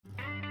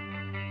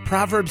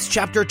Proverbs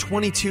chapter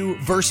 22,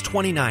 verse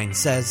 29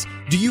 says,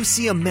 "Do you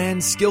see a man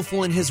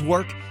skillful in his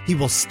work? He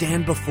will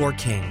stand before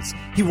kings.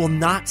 He will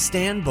not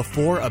stand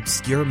before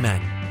obscure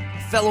men."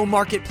 Fellow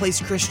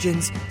Marketplace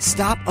Christians,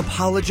 stop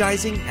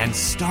apologizing and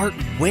start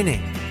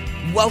winning.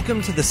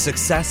 Welcome to the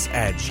Success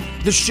Edge,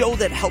 the show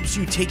that helps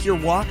you take your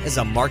walk as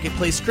a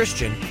Marketplace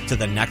Christian to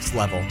the next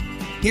level.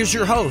 Here's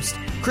your host,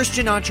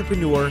 Christian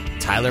entrepreneur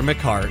Tyler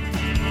McCart.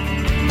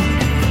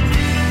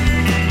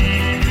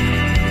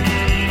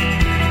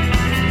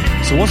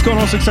 So what's going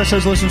on, Success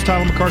Edge listeners?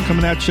 Tyler McCart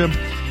coming at you.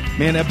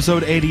 Man,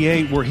 episode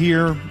 88. We're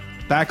here,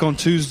 back on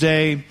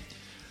Tuesday,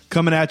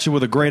 coming at you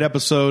with a great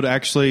episode.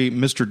 Actually,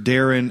 Mr.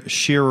 Darren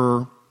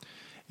Shearer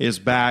is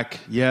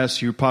back.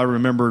 Yes, you probably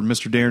remember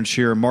Mr. Darren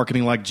Shearer,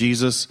 Marketing Like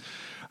Jesus.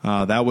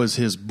 That was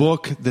his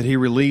book that he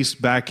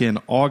released back in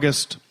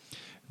August.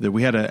 That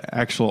we had an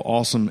actual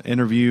awesome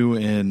interview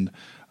and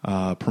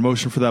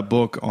promotion for that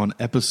book on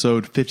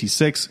episode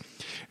 56.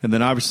 And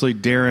then obviously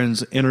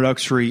Darren's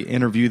introductory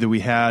interview that we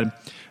had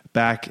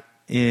back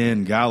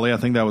in, I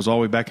think that was all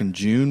the way back in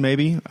June,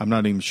 maybe. I'm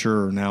not even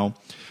sure now.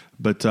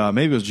 But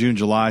maybe it was June,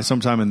 July,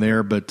 sometime in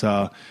there. But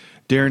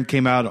Darren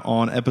came out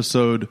on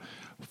episode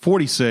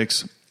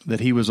 46 that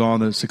he was on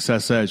the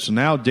Success Edge. So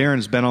now Darren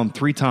has been on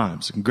 3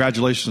 times.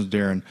 Congratulations,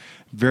 Darren.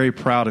 Very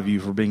proud of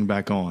you for being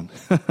back on.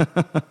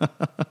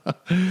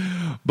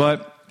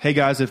 But hey,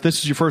 guys, if this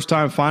is your first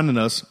time finding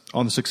us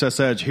on the Success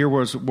Edge,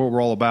 here's what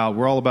we're all about.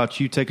 We're all about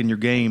you taking your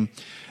game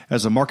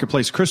as a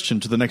Marketplace Christian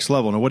to the next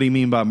level. Now, what do you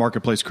mean by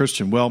Marketplace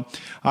Christian? Well,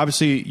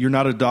 obviously, you're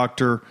not a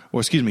doctor,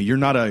 you're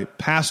not a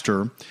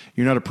pastor,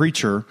 you're not a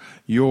preacher,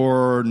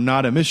 you're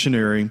not a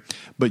missionary,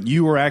 but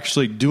you are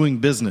actually doing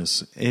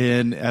business.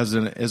 And as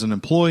an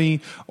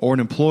employee or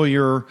an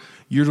employer,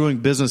 you're doing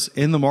business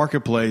in the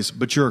marketplace,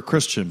 but you're a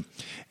Christian.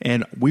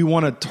 And we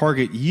want to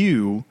target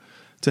you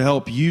to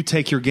help you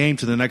take your game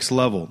to the next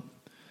level.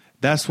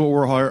 That's what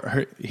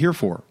we're here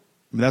for.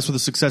 That's what the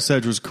Success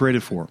Edge was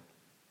created for.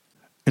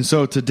 And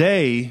so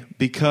today,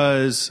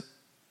 because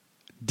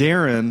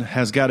Darren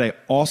has got an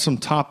awesome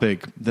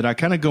topic that I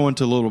kind of go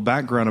into a little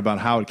background about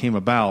how it came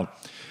about,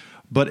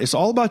 but it's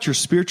all about your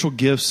spiritual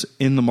gifts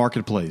in the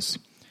marketplace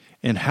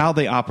and how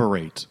they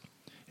operate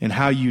and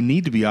how you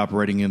need to be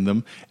operating in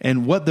them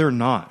and what they're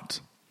not.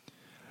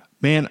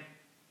 Man,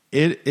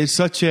 it is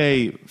such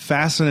a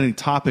fascinating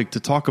topic to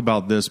talk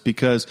about this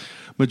because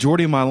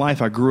majority of my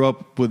life I grew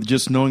up with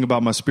just knowing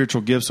about my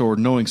spiritual gifts or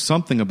knowing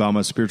something about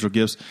my spiritual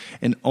gifts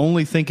and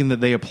only thinking that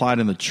they applied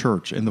in the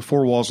church, in the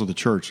 4 walls of the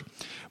church.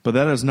 But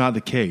that is not the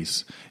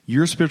case.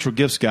 Your spiritual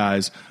gifts,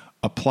 guys,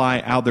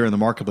 apply out there in the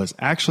marketplace.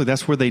 Actually,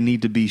 that's where they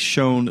need to be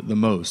shown the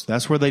most.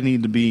 That's where they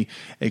need to be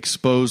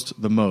exposed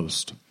the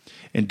most.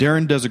 And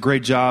Darren does a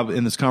great job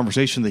in this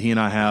conversation that he and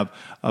I have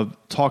of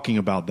talking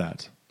about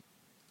that.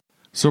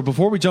 So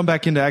before we jump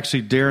back into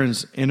actually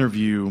Darren's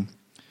interview,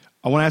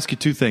 I want to ask you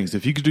 2 things.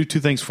 If you could do 2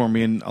 things for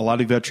me, and a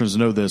lot of veterans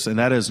know this, and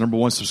that is, number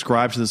 1,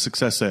 subscribe to the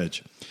Success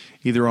Edge,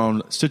 either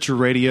on Stitcher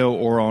Radio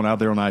or out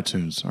there on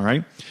iTunes, all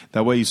right?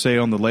 That way you stay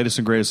on the latest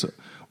and greatest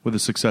with the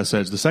Success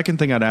Edge. The second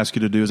thing I'd ask you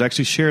to do is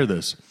actually share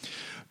this.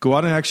 Go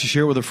out and actually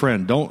share it with a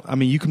friend.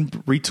 You can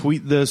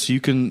retweet this, you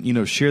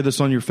can, share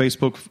this on your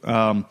Facebook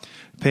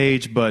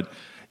page, but,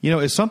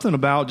 it's something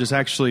about just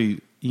actually,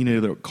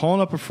 either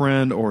calling up a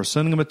friend or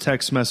sending them a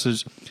text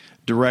message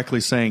directly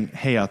saying,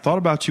 hey, I thought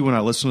about you when I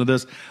listened to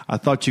this. I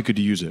thought you could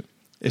use it.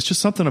 It's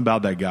just something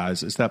about that,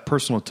 guys. It's that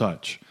personal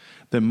touch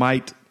that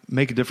might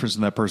make a difference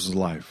in that person's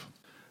life.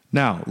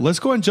 Now, let's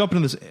go ahead and jump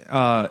into this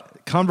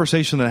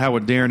conversation that I had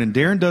with Darren. And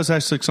Darren does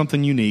actually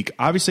something unique.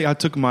 Obviously, I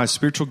took my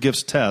spiritual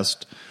gifts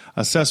test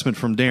assessment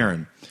from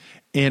Darren.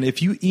 And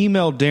if you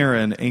email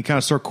Darren and kind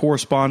of start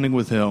corresponding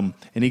with him,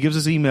 and he gives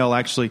his email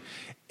actually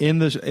in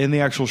the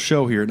actual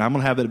show here, and I'm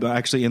going to have it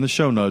actually in the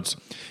show notes.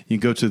 You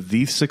can go to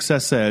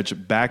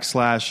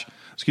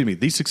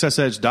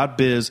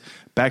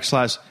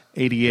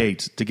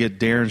thesuccessedge.biz/biz/88 to get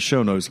Darren's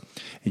show notes.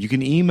 And you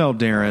can email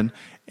Darren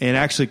and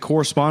actually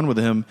correspond with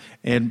him.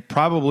 And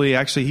probably,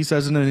 actually, he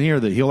says in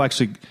here that he'll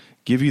actually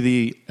give you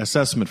the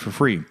assessment for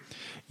free.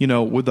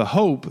 With the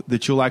hope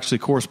that you'll actually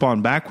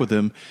correspond back with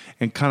him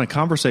and kind of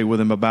conversate with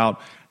him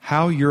about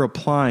how you're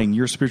applying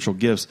your spiritual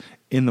gifts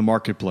in the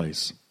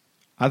marketplace.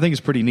 I think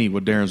it's pretty neat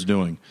what Darren's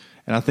doing,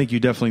 and I think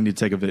you definitely need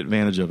to take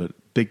advantage of it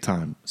big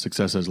time,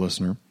 Success Edge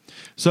listener.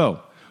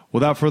 So,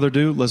 without further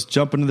ado, let's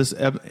jump into this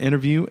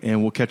interview,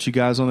 and we'll catch you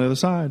guys on the other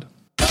side.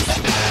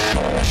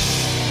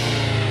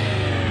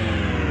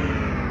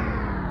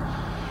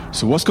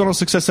 So what's going on,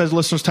 Success Edge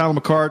listeners? Tyler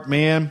McCart,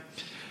 man.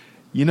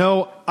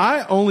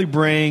 I only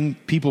bring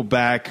people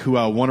back who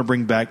I want to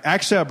bring back.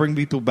 Actually, I bring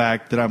people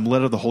back that I'm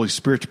led of the Holy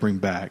Spirit to bring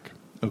back.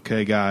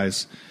 Okay,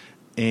 guys?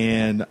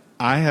 And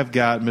I have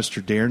got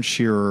Mr. Darren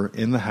Shearer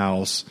in the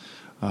house,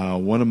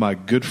 one of my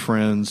good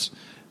friends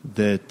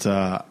that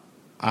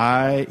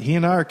he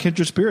and I are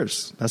kindred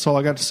spirits. That's all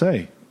I got to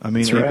say. I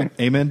mean, That's right.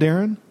 Amen,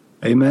 Darren?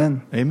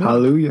 Amen. Amen.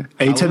 Hallelujah.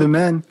 A to the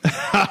men.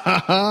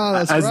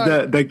 That's As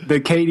right. the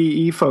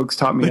KDE folks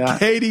taught me that.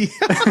 Katie.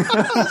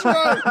 That's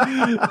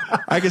right.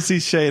 I can see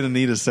Shay and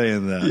Anita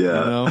saying that.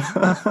 Yeah.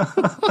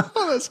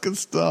 That's good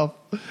stuff.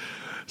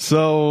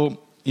 So,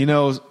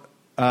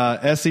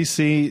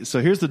 SEC. So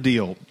here's the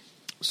deal.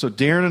 So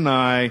Darren and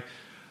I,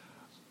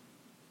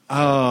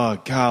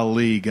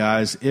 golly,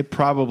 guys, it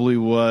probably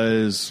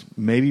was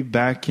maybe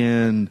back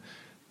in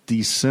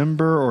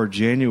December or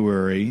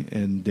January.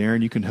 And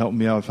Darren, you can help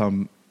me out if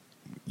I'm,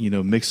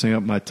 mixing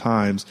up my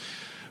times.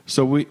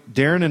 So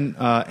Darren and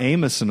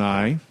Amos and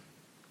I,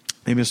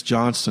 Amos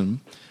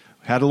Johnson,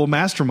 had a little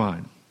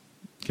mastermind.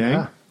 Okay.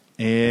 Yeah.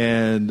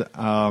 And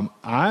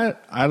I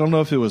don't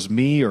know if it was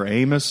me or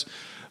Amos,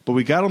 but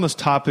we got on this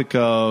topic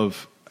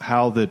of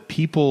how that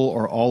people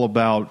are all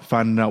about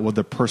finding out what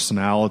their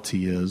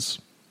personality is.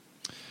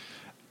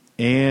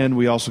 And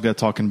we also got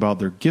talking about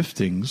their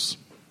giftings.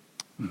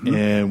 Mm-hmm.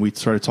 And we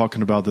started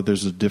talking about that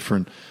there's a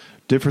difference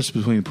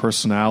between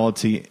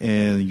personality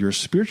and your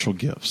spiritual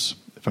gifts,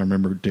 if I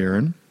remember,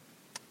 Darren,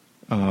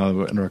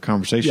 in our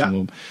conversation,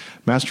 little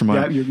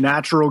mastermind. Yeah, your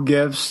natural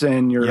gifts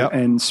and your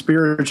and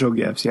spiritual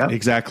gifts. Yeah,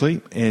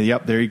 exactly. And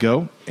there you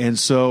go. And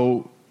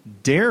so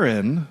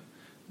Darren,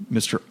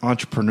 Mr.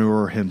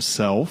 Entrepreneur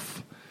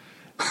himself,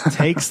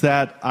 takes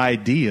that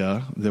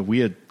idea that we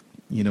had,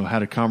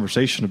 had a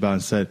conversation about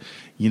and said,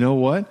 you know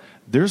what?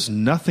 There's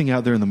nothing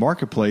out there in the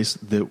marketplace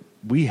that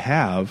we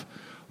have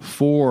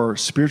for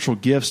spiritual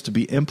gifts to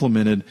be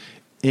implemented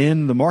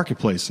in the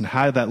marketplace, and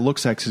how that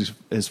looks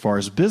as far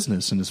as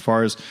business and as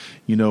far as,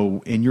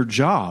 in your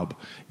job.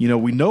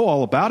 We know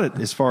all about it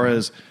as far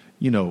as,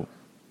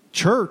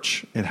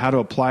 church and how to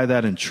apply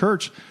that in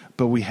church,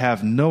 but we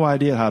have no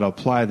idea how to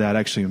apply that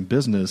actually in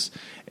business.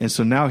 And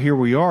so now here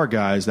we are,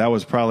 guys. That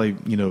was probably,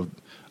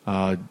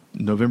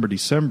 November,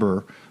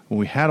 December when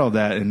we had all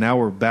that. And now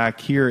we're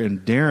back here, and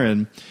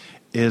Darren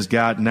is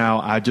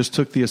I just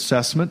took the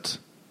assessment,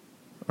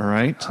 all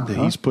right, that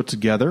he's put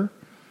together.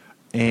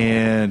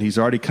 And he's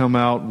already come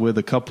out with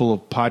a couple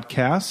of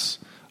podcasts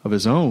of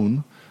his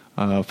own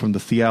from the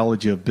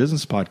Theology of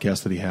Business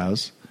podcast that he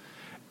has.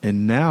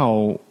 And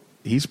now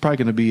he's probably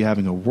going to be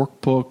having a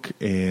workbook,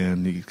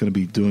 and he's going to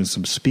be doing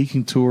some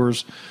speaking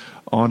tours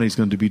on. He's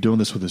going to be doing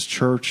this with his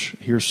church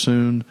here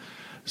soon.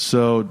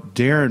 So,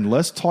 Darren,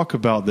 let's talk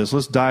about this.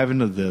 Let's dive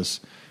into this.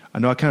 I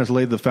know I kind of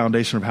laid the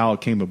foundation of how it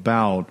came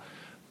about,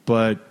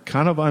 but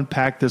kind of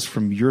unpack this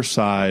from your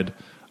side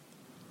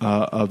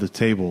of the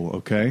table,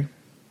 okay?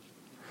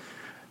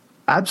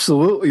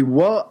 Absolutely.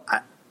 Well,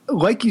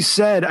 like you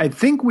said, I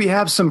think we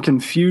have some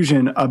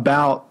confusion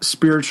about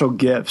spiritual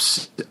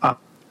gifts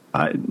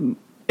in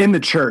the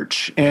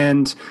church.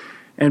 And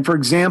for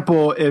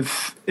example,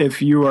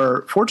 if you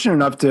are fortunate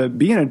enough to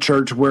be in a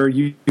church where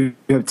you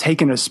have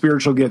taken a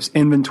spiritual gifts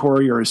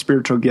inventory or a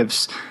spiritual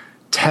gifts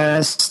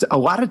test, a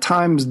lot of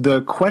times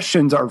the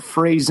questions are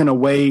phrased in a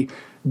way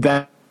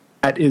that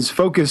is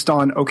focused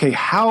on, okay,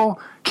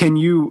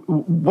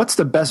 what's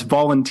the best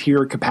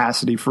volunteer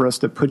capacity for us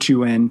to put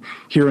you in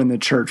here in the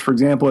church? For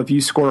example, if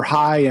you score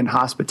high in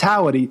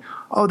hospitality,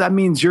 that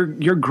means you're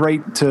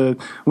great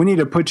we need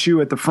to put you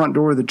at the front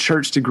door of the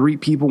church to greet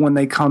people when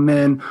they come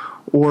in.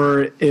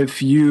 Or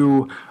if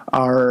you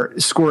are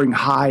scoring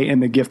high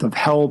in the gift of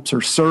helps or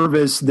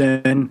service,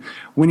 then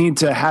we need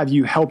to have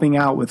you helping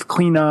out with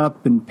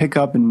cleanup and pick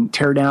up and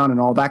tear down and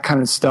all that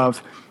kind of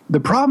stuff. The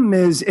problem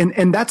is,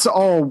 and that's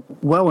all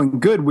well and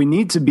good, we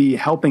need to be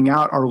helping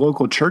out our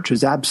local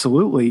churches,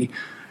 absolutely.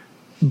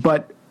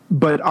 But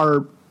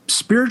our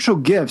spiritual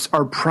gifts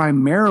are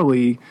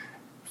primarily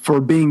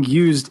for being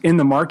used in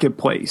the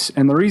marketplace.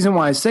 And the reason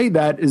why I say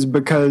that is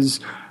because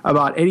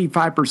about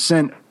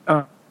 85%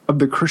 of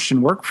the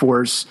Christian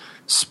workforce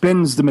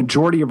spends the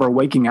majority of our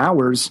waking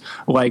hours,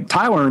 like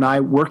Tyler and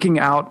I, working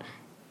out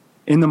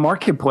in the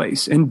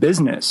marketplace, in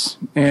business.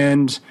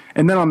 And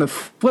then on the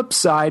flip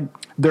side,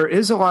 there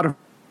is a lot of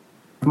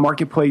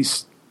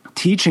marketplace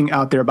teaching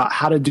out there about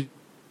how to do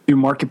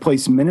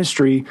marketplace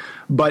ministry,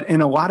 but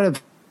in a lot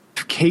of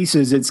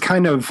cases, it's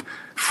kind of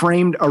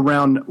framed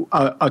around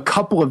a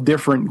couple of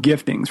different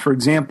giftings. For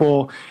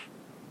example,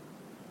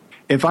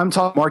 if I'm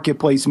talking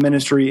marketplace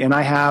ministry and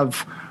I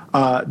have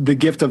the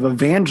gift of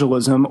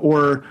evangelism,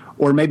 or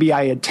maybe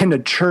I attend a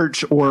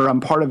church or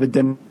I'm part of a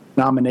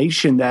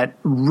denomination that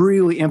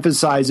really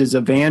emphasizes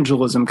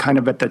evangelism kind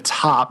of at the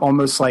top,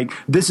 almost like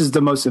this is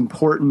the most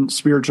important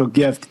spiritual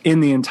gift in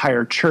the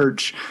entire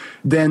church,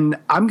 then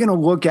I'm going to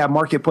look at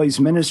marketplace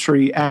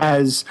ministry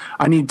as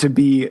I need to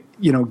be,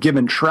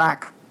 given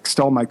tracts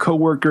to all my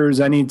coworkers.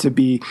 I need to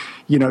be,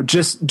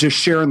 just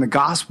sharing the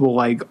gospel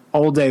like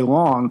all day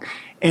long.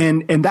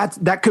 And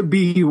that could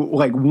be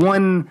like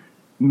one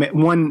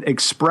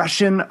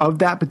expression of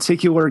that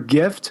particular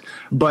gift,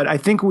 but I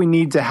think we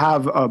need to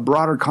have a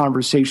broader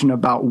conversation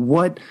about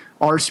what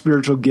are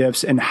spiritual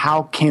gifts and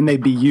how can they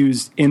be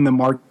used in the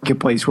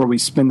marketplace where we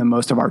spend the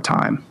most of our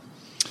time.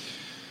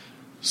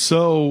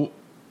 So,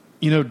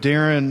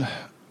 Darren,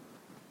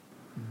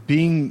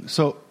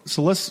 so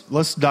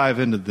let's dive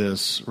into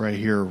this right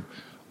here.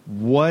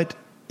 What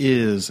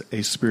is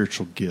a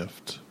spiritual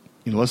gift?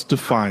 Let's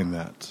define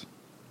that.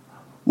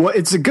 Well,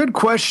 it's a good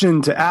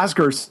question to ask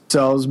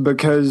ourselves,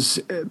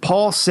 because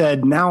Paul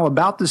said, now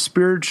about the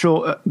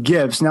spiritual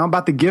gifts, now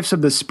about the gifts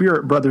of the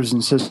Spirit, brothers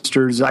and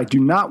sisters, I do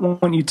not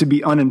want you to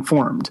be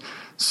uninformed.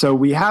 So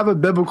we have a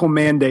biblical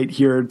mandate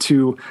here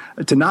to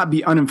not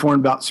be uninformed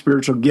about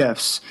spiritual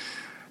gifts.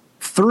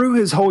 Through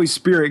his Holy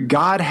Spirit,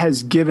 God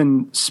has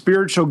given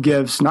spiritual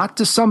gifts, not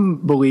to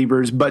some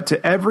believers, but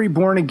to every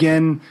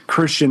born-again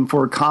Christian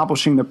for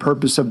accomplishing the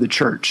purpose of the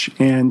church.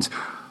 And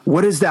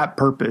what is that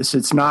purpose?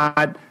 It's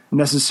not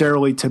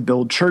necessarily to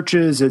build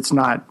churches. It's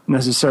not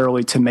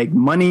necessarily to make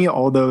money,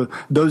 although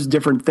those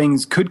different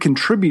things could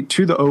contribute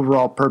to the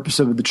overall purpose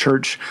of the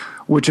church,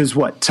 which is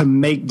what? To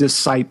make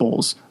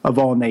disciples of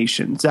all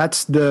nations.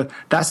 That's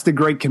the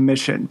Great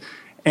Commission.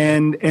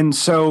 And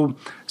so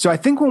I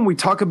think when we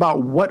talk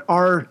about what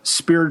are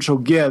spiritual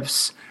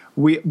gifts,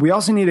 we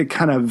also need to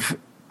kind of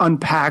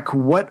unpack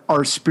what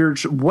are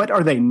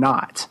they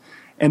not.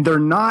 And they're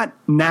not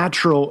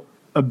natural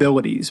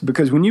abilities,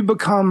 because when you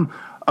become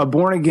a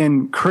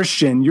born-again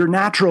Christian, your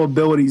natural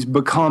abilities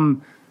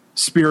become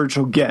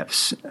spiritual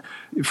gifts.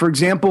 For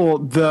example,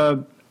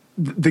 the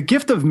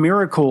gift of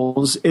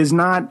miracles is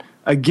not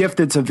a gift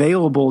that's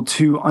available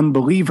to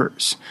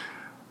unbelievers.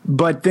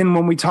 But then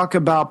when we talk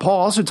about,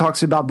 Paul also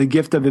talks about the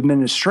gift of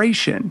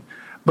administration.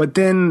 But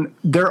then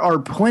there are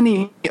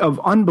plenty of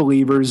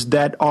unbelievers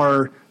that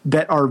are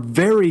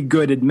very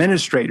good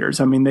administrators.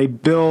 I mean, they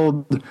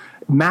build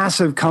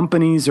massive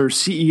companies or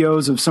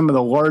CEOs of some of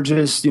the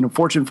largest,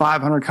 Fortune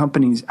 500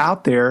 companies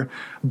out there,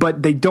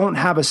 but they don't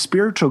have a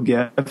spiritual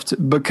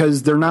gift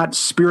because they're not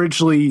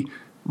spiritually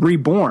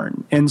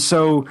reborn. And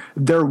so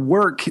their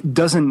work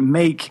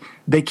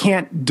they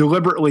can't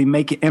deliberately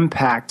make an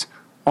impact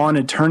on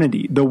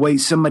eternity the way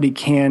somebody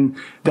can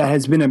that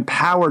has been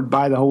empowered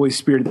by the Holy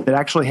Spirit, that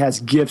actually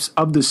has gifts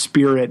of the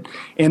Spirit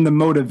and the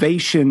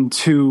motivation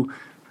to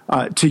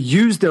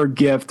use their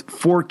gift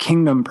for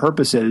kingdom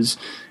purposes.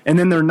 And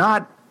then they're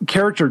not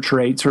character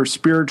traits or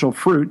spiritual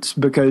fruits,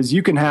 because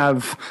you can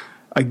have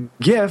a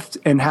gift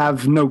and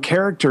have no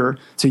character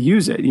to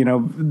use it.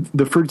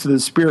 The fruits of the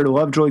Spirit: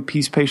 love, joy,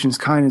 peace, patience,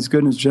 kindness,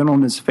 goodness,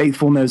 gentleness,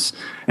 faithfulness,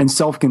 and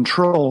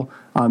self-control.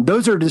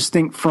 Those are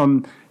distinct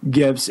from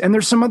gifts. And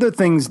there's some other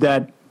things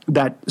that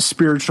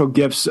spiritual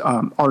gifts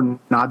are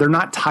not. They're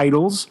not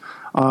titles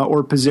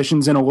or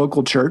positions in a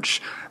local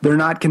church. They're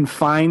not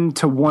confined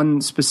to one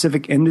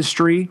specific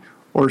industry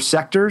or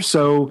sector.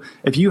 So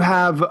if you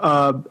have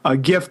a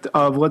gift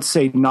of, let's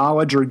say,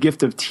 knowledge, or a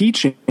gift of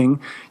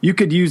teaching, you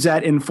could use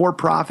that in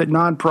for-profit,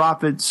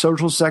 nonprofit,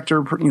 social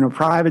sector,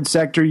 private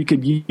sector. You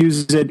could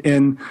use it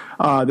in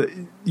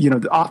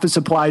the office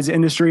supplies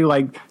industry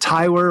like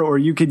Tyler, or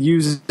you could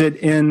use it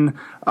in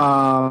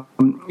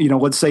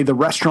let's say the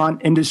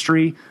restaurant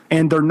industry.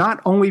 And they're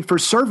not only for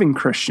serving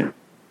Christians,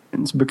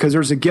 because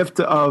there's a gift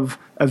of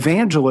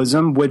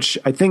evangelism, which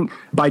I think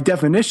by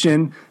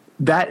definition,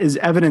 that is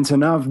evidence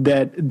enough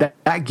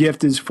that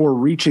gift is for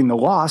reaching the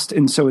lost,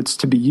 and so it's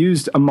to be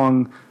used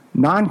among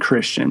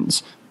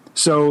non-Christians.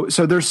 So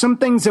there's some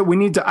things that we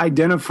need to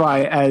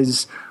identify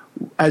as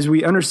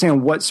we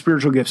understand what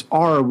spiritual gifts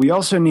are. We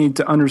also need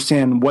to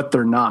understand what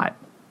they're not.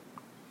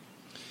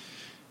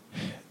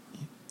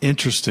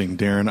 Interesting,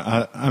 Darren.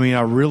 I mean,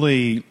 I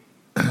really,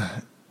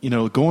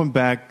 going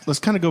back, let's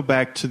kind of go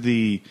back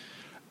to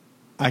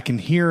I can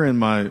hear in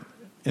my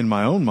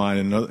own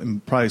mind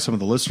and probably some of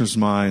the listeners'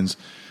 minds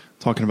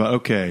talking about,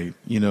 okay,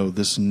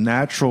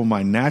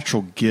 my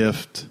natural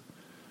gift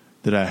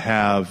that I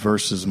have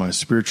versus my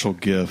spiritual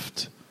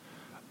gift.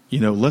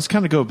 Let's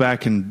kind of go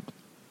back and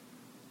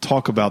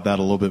talk about that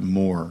a little bit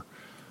more.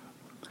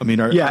 I mean,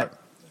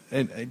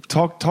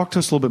 talk to us a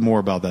little bit more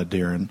about that,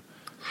 Darren.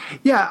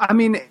 Yeah, I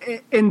mean,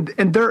 and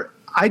there,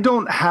 I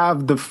don't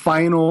have the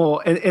final,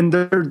 and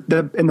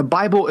the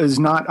Bible is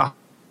not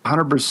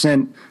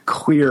 100%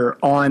 clear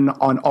on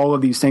all of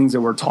these things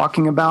that we're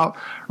talking about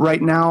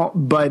right now,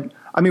 but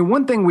I mean,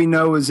 one thing we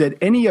know is that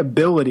any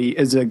ability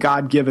is a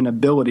God-given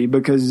ability,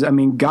 because, I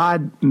mean,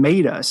 God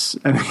made us.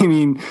 I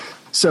mean,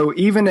 so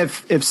even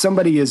if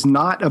somebody is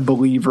not a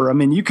believer, I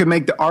mean, you could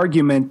make the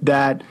argument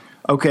that,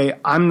 okay,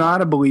 I'm not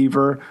a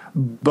believer,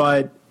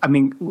 but, I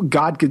mean,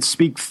 God could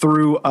speak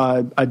through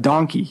a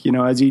donkey,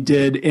 as he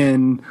did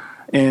in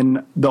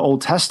the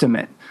Old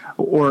Testament.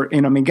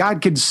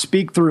 God could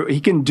speak through, he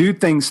can do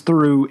things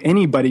through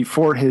anybody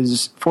for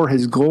his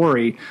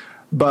glory.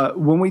 But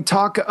when we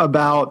talk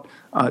about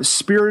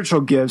spiritual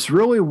gifts,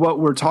 really what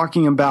we're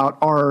talking about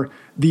are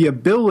the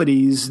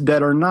abilities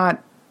that are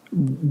not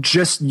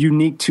just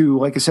unique to,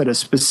 like I said, a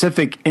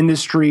specific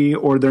industry,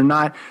 or they're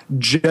not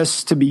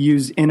just to be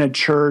used in a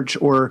church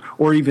or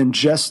even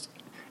just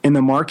in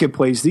the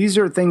marketplace. These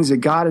are things that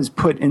God has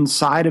put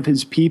inside of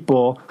his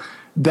people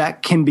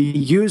that can be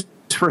used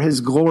for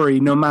his glory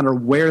no matter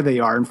where they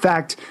are. In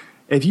fact,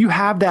 if you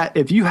have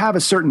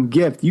a certain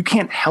gift, you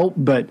can't help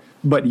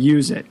but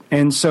use it.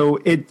 And so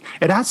it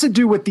has to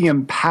do with the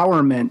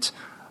empowerment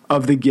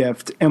of the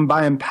gift. And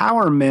by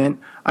empowerment,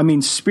 I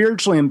mean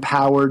spiritually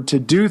empowered to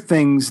do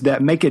things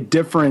that make a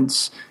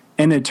difference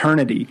in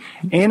eternity.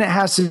 And it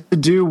has to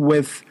do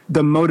with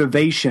the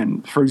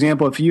motivation. For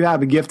example, if you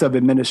have a gift of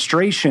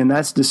administration,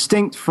 that's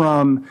distinct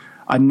from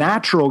a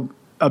natural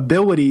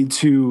ability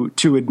to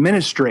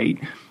administrate.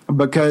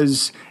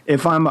 Because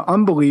if I'm an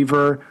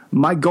unbeliever,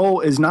 my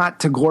goal is not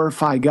to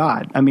glorify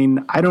God. I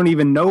mean, I don't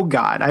even know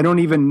God. I don't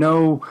even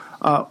know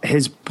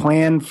his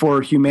plan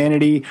for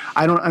humanity.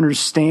 I don't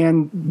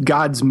understand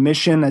God's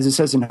mission, as it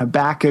says in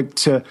Habakkuk,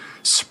 to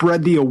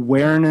spread the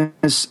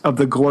awareness of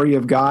the glory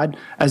of God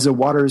as the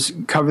waters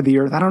cover the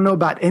earth. I don't know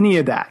about any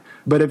of that.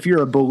 But if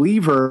you're a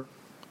believer,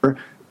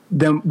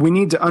 then we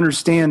need to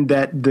understand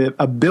that the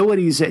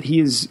abilities that he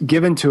has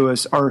given to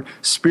us are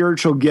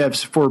spiritual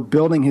gifts for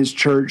building his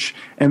church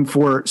and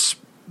for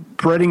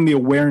spreading the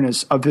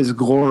awareness of his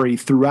glory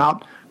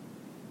throughout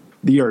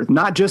the earth,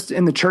 not just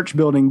in the church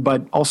building,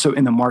 but also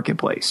in the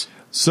marketplace.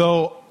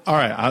 So, all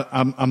right,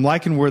 I'm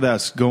liking where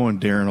that's going,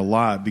 Darren, a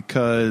lot,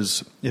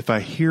 because if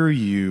I hear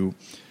you,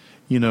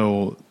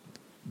 you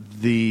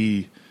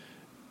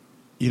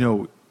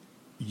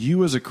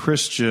as a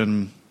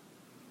Christian,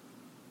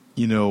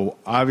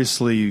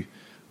 obviously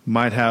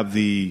might have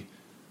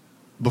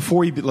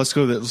let's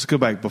go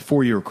back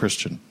before you were a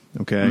Christian.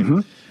 Okay. Mm-hmm.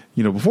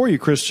 Before you're a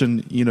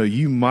Christian,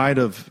 you might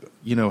have,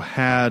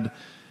 had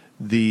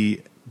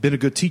been a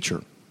good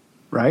teacher.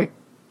 Right.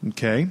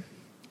 Okay.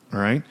 All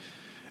right.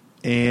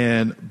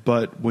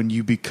 But when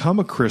you become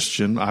a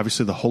Christian,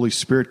 obviously the Holy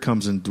Spirit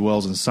comes and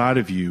dwells inside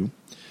of you,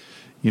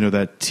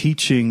 that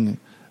teaching,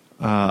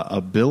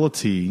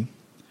 ability.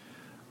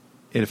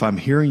 And if I'm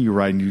hearing you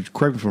right, and you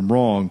correct me if I'm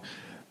wrong,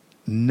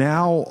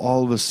 now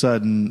all of a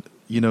sudden,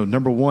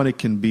 number one, it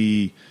can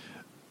be,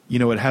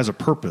 it has a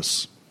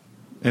purpose,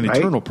 an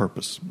eternal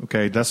purpose.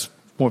 Okay. That's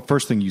one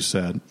first thing you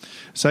said.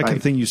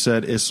 Second thing you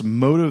said is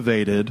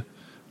motivated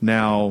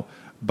now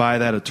by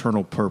that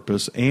eternal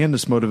purpose, and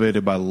it's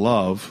motivated by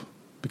love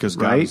because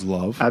God is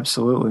love.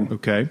 Absolutely.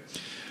 Okay.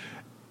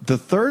 The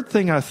third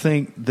thing I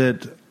think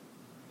that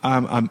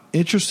I'm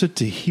interested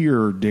to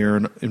hear,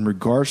 Darren, in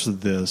regards to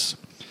this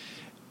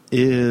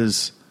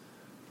is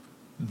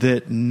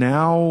that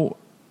now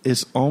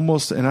it's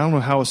almost, and I don't know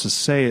how else to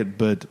say it,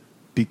 but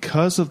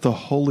because of the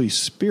Holy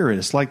Spirit,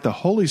 it's like the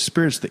Holy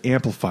Spirit's the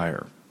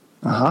amplifier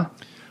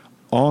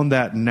on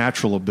that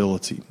natural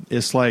ability.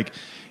 It's like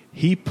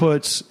he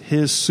puts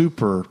his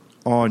super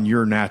on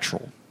your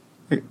natural.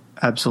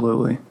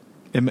 Absolutely.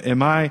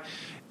 Am I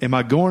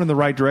going in the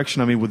right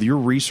direction? I mean, with your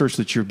research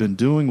that you've been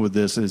doing with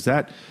this, is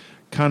that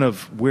kind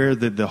of where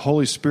the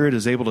Holy Spirit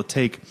is able to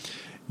take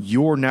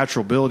your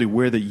natural ability,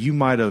 where that you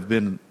might have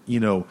been,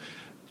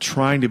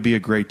 trying to be a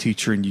great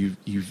teacher and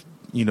you've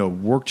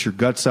worked your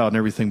guts out and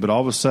everything, but all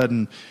of a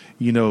sudden,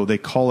 they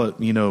call it,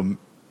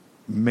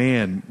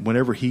 man,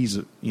 whenever he's,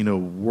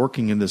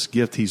 working in this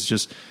gift, he's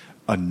just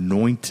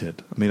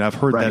anointed. I mean, I've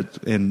heard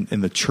that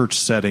in the church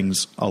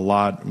settings a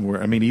lot,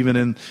 where, I mean,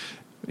 even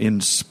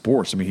in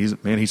sports, I mean,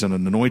 he's an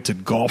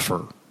anointed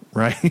golfer,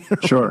 right?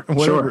 Sure.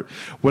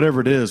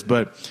 Whatever it is.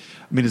 But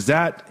I mean,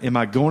 am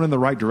I going in the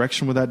right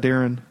direction with that,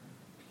 Darren?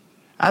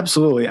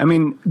 Absolutely. I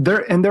mean,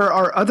 there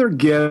are other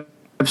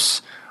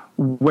gifts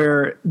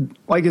where,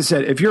 like I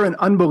said, if you're an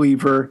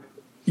unbeliever,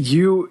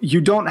 you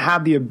don't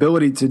have the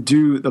ability to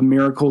do the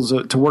miracles,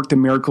 to work the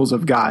miracles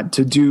of God,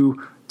 to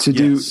do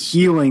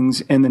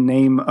healings in the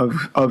name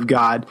of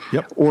God,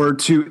 or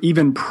to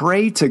even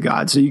pray to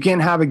God. So you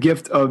can't have a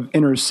gift of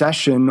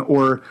intercession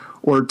or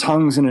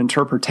tongues and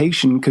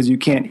interpretation because you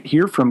can't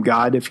hear from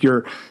God if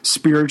you're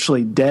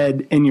spiritually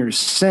dead in your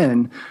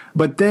sin.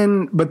 But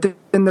then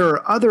there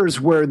are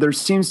others where there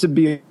seems to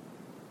be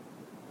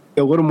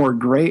a little more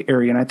gray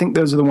area, and I think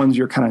those are the ones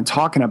you're kind of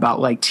talking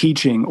about, like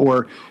teaching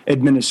or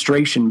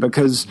administration,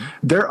 because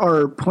there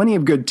are plenty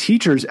of good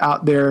teachers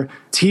out there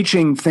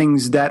teaching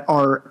things that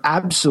are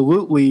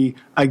absolutely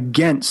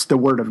against the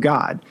Word of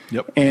God.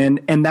 And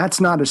that's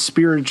not a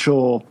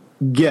spiritual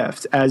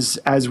gift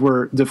as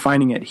we're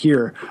defining it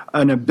here,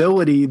 an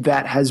ability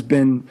that has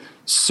been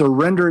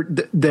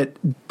surrendered, that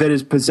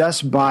is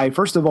possessed by,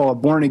 first of all, a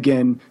born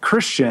again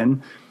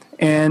Christian,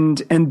 and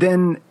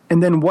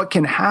then what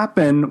can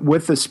happen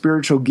with the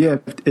spiritual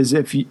gift is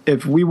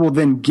if we will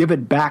then give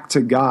it back to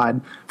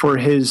God for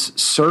his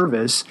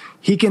service,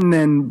 he can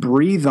then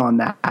breathe on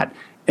that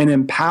and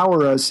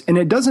empower us. And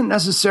it doesn't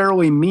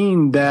necessarily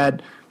mean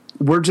that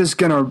we're just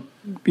going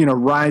to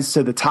rise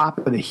to the top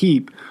of the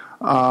heap.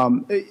 I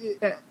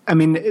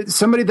mean,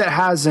 somebody that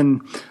has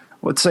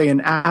let's say an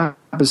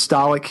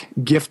apostolic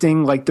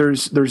gifting, like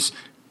there's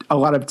a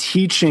lot of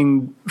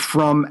teaching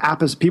from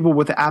people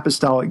with the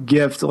apostolic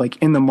gift, like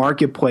in the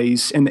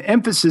marketplace, and the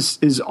emphasis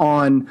is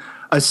on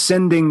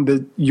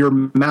ascending your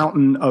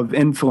mountain of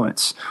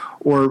influence,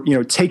 or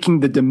taking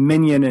the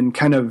dominion and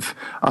kind of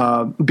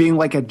being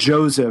like a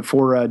Joseph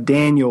or a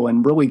Daniel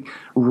and really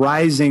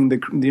rising.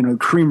 The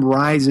cream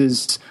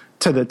rises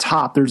to the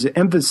top. There's an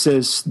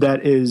emphasis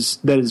that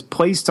is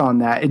placed on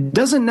that. It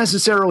doesn't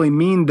necessarily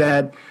mean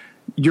that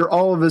you're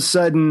all of a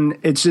sudden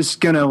it's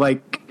just gonna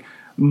like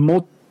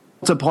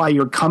multiply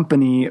your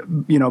company,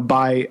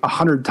 by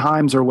 100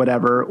 times or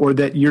whatever, or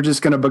that you're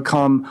just going to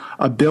become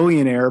a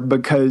billionaire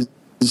because,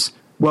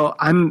 well,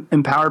 I'm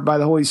empowered by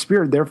the Holy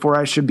Spirit, therefore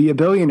I should be a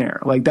billionaire.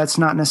 Like, that's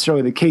not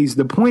necessarily the case.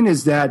 The point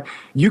is that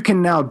you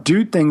can now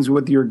do things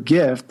with your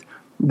gift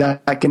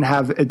that can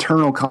have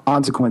eternal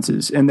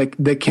consequences, and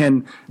that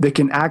can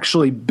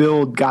actually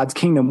build God's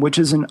kingdom, which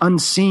is an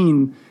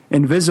unseen,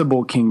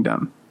 invisible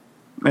kingdom,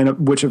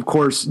 and which of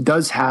course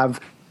does have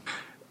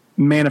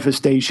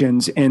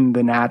manifestations in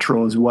the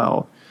natural as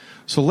well.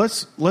 So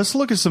let's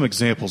look at some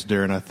examples,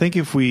 Darren. I think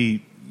if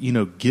we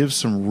give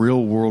some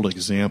real world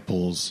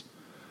examples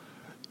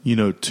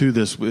to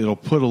this, it'll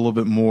put a little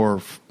bit more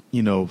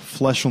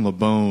flesh on the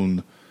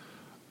bone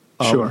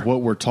of Sure.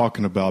 what we're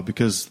talking about,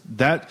 because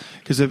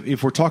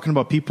if we're talking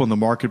about people in the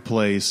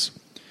marketplace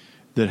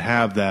that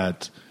have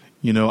that,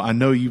 I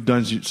know you've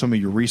done some of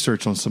your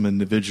research on some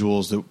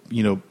individuals that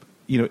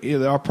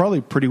they are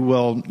probably pretty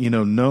well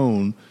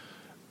known,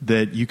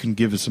 that you can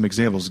give us some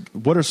examples.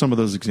 What are some of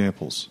those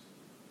examples?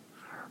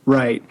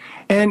 Right.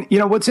 And,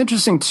 what's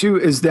interesting too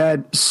is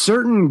that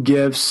certain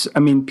gifts,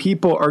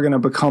 people are going to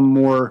become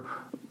more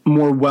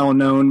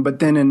well-known, but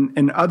then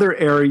in other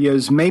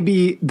areas,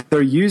 maybe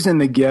they're using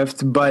the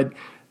gift, but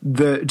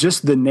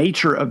the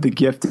nature of the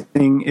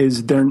gifting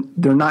is they're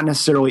not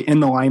necessarily in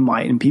the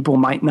limelight, and people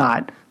might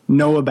not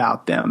know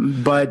about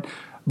them. But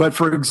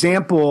for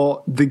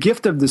example, the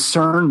gift of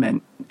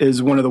discernment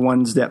is one of the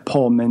ones that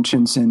Paul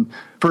mentions in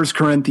 1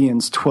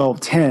 Corinthians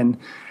 12:10.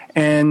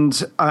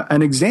 And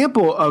an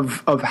example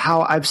of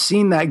how I've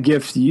seen that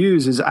gift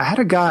used is I had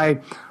a guy,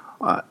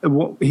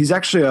 he's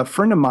actually a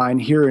friend of mine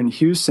here in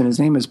Houston. His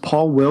name is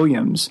Paul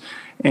Williams.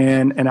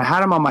 And I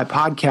had him on my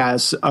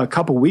podcast a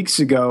couple weeks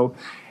ago,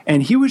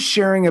 and he was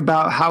sharing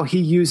about how he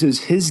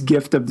uses his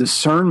gift of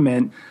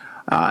discernment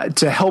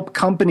to help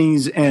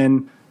companies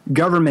and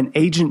government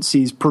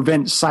agencies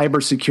prevent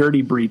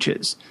cybersecurity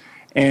breaches.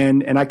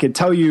 And I could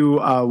tell you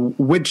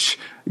which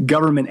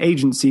government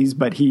agencies,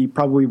 but he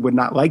probably would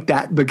not like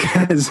that,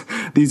 because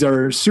these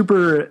are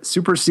super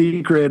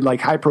secret,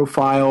 like high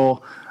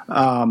profile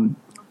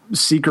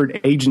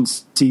secret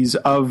agencies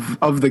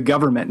of the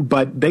government.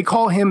 But they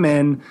call him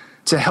in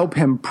to help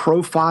him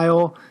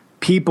profile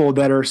people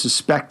that are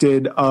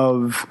suspected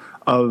of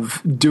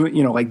doing,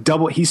 like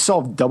he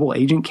solved double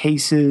agent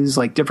cases,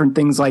 like different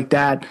things like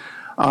that.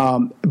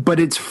 But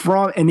it's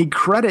and he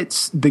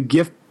credits the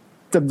gift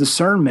of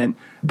discernment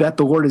that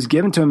the Lord has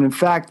given to him. In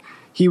fact,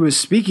 he was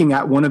speaking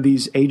at one of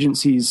these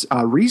agencies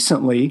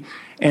recently,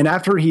 and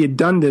after he had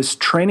done this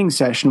training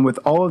session with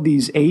all of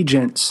these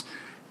agents,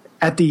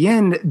 at the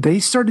end they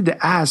started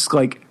to ask,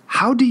 like,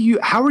 how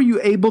are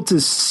you able to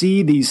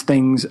see these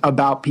things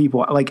about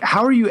people? Like,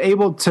 how are you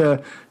able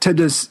to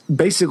just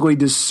basically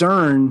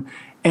discern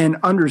and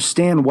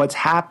understand what's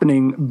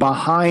happening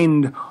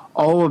behind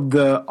all of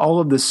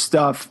the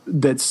stuff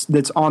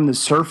that's on the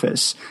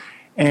surface?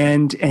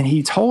 And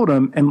he told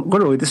him, and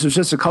literally this was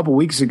just a couple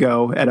weeks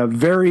ago at a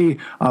very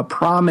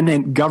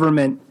prominent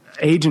government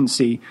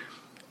agency,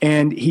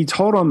 and he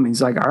told him,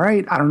 he's like, all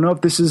right, I don't know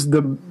if this is I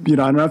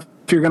don't know if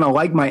you're going to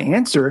like my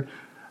answer,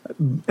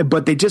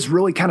 but they just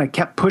really kind of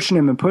kept pushing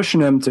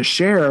him to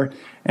share.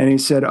 And he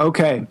said,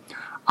 okay,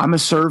 I'm a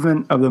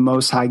servant of the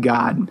Most High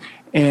God.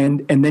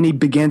 And then he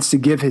begins to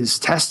give his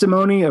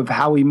testimony of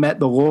how he met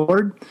the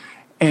Lord.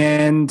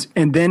 And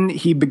then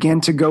he began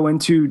to go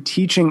into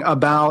teaching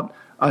about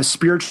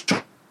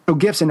spiritual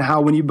gifts, and how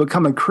when you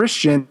become a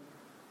Christian,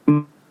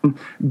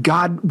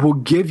 God will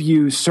give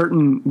you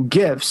certain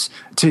gifts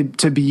to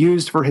be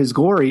used for his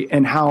glory,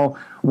 and how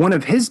one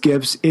of his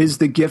gifts is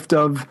the gift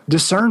of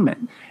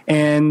discernment.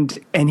 And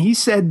he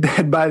said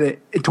that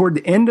toward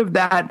the end of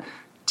that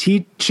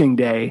teaching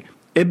day,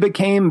 it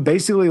became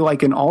basically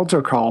like an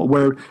altar call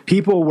where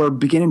people were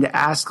beginning to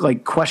ask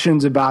like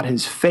questions about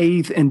his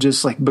faith and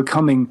just like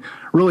becoming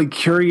really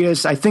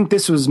curious. I think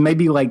this was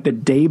maybe like the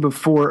day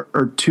before,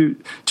 or two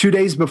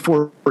days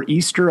before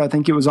Easter. I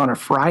think it was on a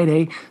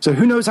Friday. So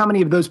who knows how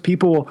many of those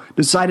people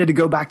decided to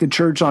go back to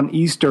church on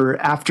Easter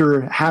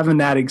after having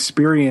that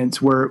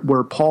experience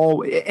where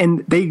Paul,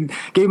 and they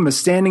gave him a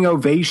standing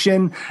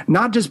ovation,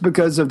 not just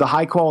because of the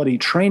high quality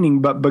training,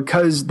 but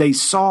because they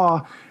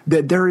saw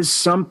that there is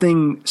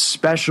something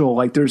special,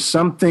 like there's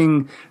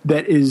something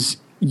that is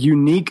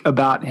unique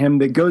about him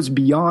that goes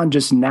beyond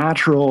just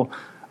natural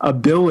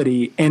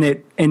ability. And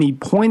he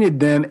pointed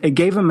them, it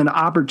gave him an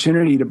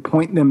opportunity to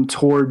point them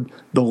toward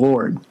the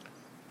Lord.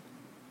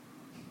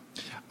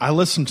 I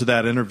listened to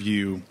that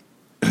interview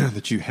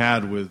that you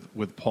had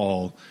with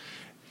Paul,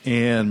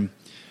 and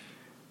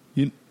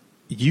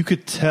you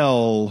could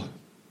tell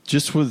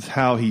just with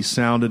how he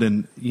sounded,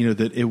 and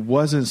that it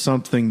wasn't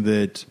something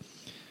that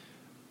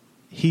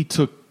he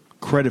took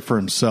credit for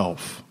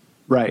himself.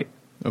 Right.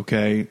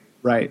 Okay.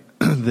 Right.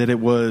 That it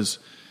was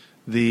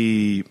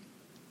the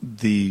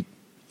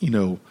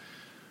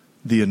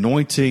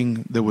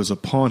anointing that was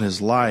upon his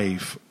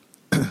life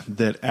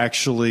that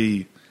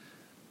actually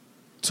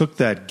took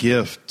that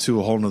gift to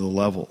a whole nother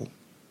level.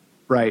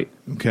 Right.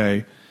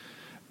 Okay.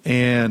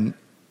 And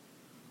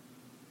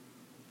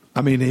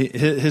I mean,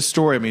 his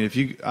story. I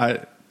mean,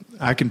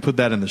 I can put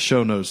that in the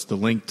show notes, the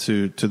link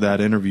to that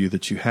interview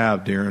that you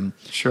have, Darren.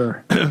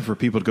 Sure. For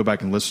people to go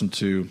back and listen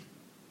to,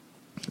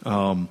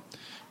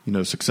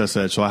 Success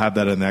Edge. So I have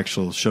that in the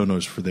actual show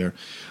notes for there.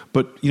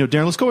 But,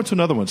 Darren, let's go into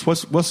another one. So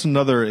what's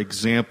another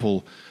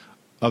example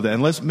of that?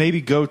 And let's maybe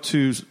go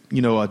to,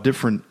 a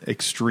different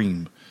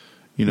extreme,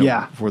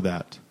 for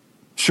that.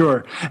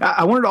 Sure.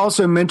 I wanted to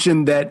also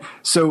mention that,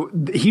 so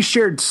he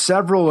shared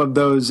several of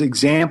those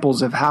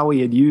examples of how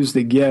he had used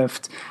the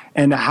gift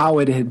and how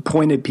it had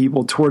pointed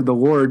people toward the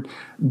Lord.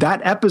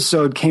 That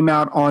episode came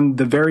out on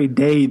the very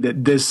day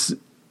that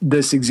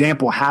this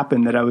example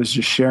happened that I was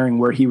just sharing,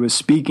 where he was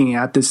speaking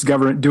at this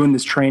government, doing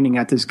this training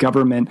at this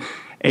government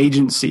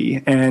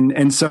agency.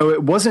 And so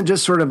it wasn't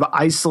just sort of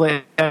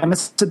isolated. And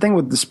that's the thing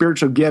with the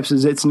spiritual gifts,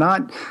 is they're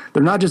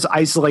not just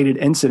isolated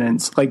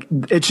incidents. Like,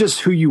 it's just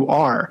who you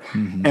are.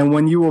 Mm-hmm. And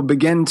when you will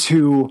begin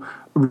to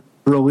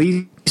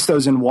release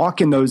those and walk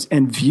in those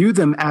and view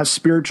them as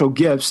spiritual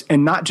gifts,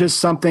 and not just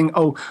something,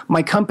 oh,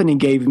 my company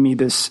gave me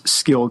this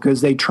skill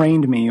because they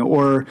trained me,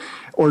 or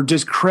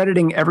just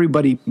crediting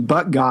everybody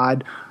but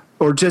God,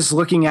 or just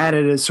looking at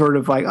it as sort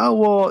of like, oh,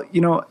 well,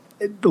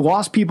 the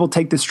lost people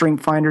take the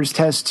Strength Finders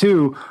test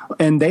too,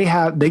 and they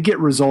get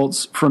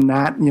results from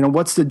that.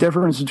 What's the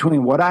difference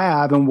between what I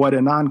have and what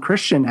a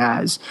non-Christian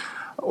has?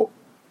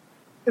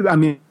 I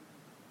mean,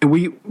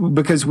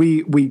 because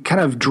we kind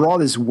of draw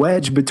this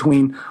wedge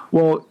between,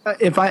 well,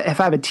 if I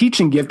have a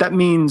teaching gift, that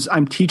means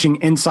I'm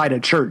teaching inside a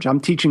church. I'm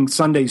teaching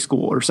Sunday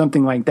school or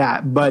something like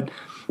that. But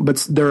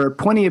there are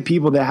plenty of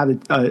people that have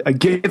a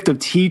gift of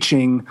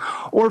teaching,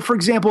 or, for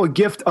example, a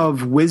gift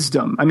of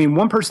wisdom. I mean,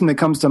 one person that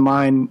comes to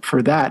mind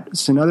for that,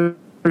 it's another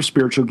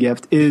spiritual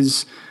gift,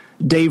 is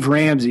Dave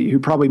Ramsey, who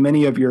probably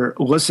many of your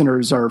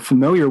listeners are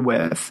familiar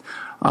with.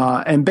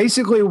 And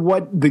basically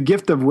what the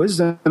gift of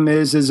wisdom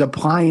is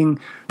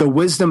applying the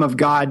wisdom of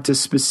God to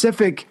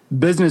specific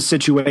business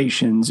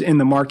situations in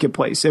the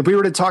marketplace. If we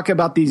were to talk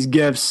about these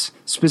gifts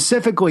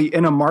specifically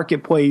in a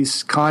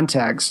marketplace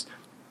context,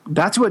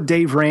 that's what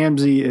Dave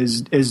Ramsey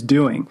is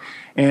doing.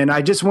 And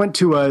I just went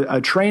to a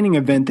training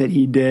event that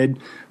he did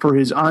for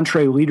his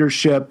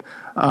EntreLeadership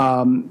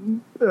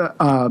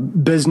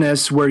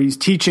business, where he's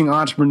teaching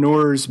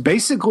entrepreneurs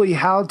basically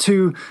how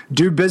to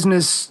do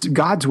business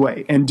God's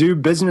way and do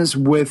business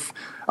with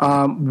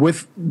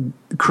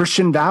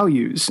Christian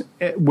values,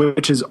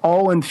 which is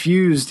all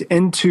infused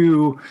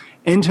into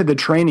the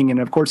training. And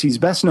of course, he's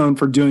best known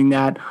for doing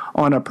that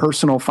on a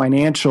personal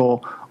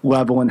financial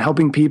level and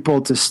helping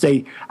people to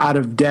stay out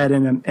of debt.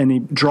 And he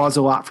draws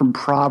a lot from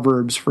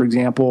Proverbs, for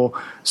example.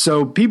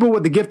 So people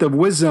with the gift of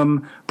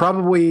wisdom,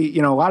 probably,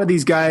 a lot of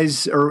these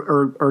guys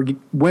or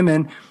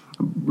women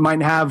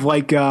might have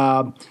like,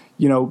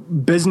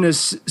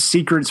 business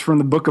secrets from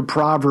the book of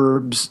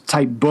Proverbs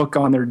type book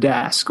on their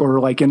desk,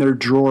 or like in their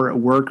drawer at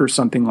work or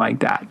something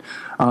like that.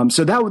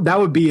 So that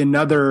would be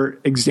another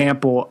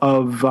example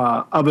of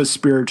a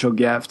spiritual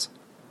gift.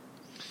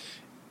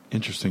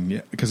 Interesting.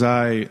 Yeah. Because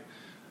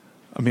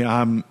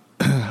I'm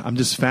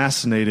just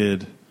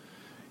fascinated,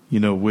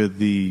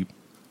 with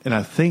and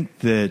I think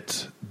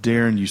that,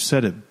 Darren, you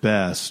said it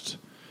best.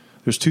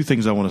 There's two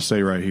things I want to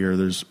say right here.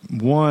 There's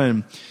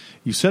one,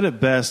 you said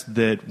it best,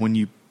 that when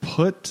you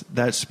put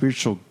that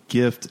spiritual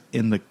gift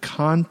in the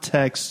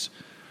context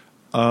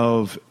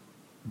of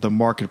the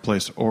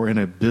marketplace or in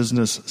a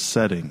business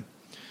setting.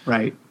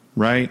 Right.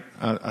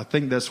 I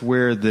think that's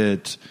where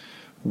that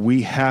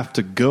we have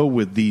to go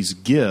with these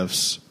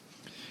gifts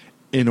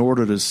in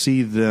order to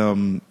see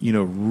them,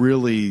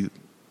 really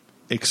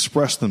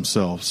express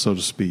themselves, so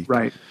to speak.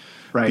 Right.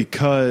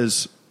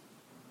 Because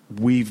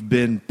we've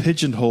been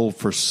pigeonholed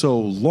for so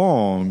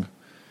long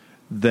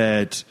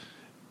that,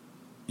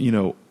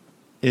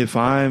 if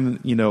I'm,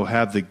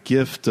 have the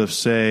gift of,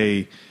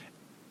 say,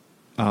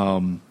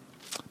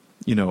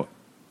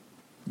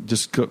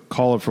 just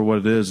call it for what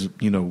it is,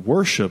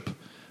 worship,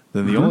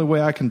 then the only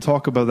way I can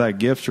talk about that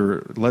gift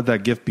or let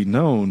that gift be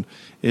known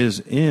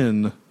is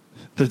in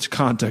the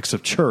context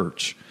of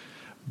church.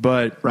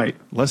 But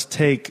let's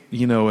take,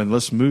 and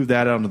let's move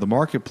that out into the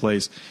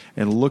marketplace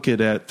and look at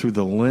it through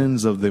the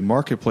lens of the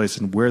marketplace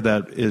and where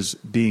that is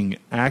being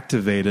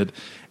activated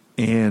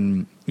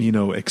and,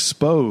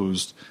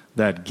 exposed,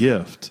 that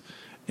gift.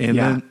 And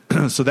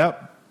then, so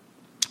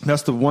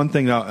that's the one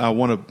thing I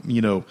want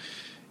to,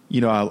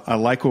 I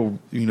like what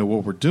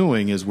we're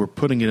doing is we're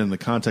putting it in the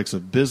context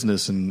of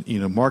business and,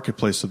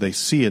 marketplace so they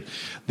see it.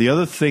 The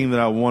other thing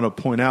that I want to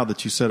point out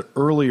that you said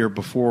earlier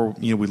before,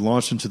 we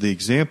launched into the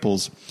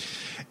examples,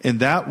 and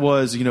that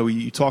was,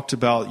 you talked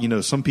about,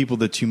 some people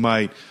that you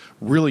might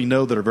really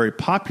know that are very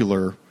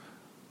popular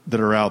that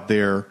are out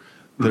there,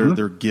 that are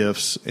their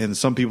gifts, and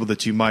some people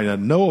that you might not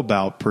know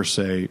about per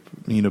se,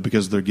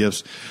 because of their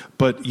gifts.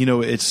 But,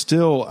 it's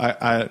still,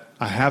 I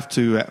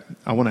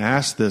want to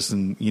ask this,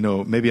 and,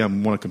 maybe I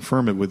want to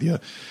confirm it with you,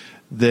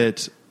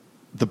 that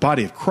the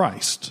body of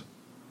Christ,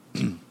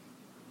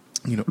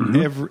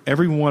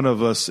 every one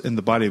of us in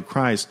the body of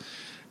Christ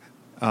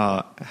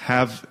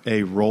have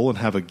a role and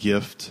have a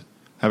gift,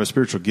 have a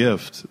spiritual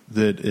gift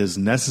that is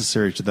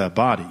necessary to that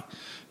body.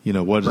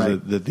 What is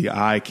it that the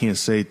eye can't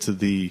say to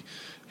the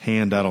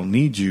hand, I don't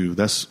need you?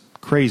 That's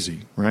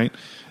crazy, right?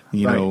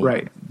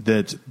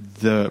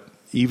 That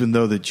even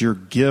though that your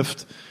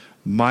gift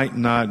might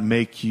not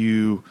make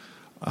you,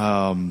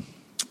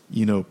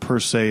 per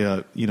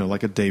se,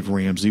 like a Dave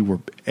Ramsey where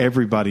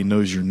everybody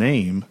knows your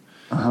name,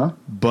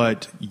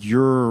 but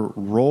your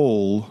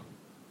role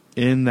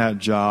in that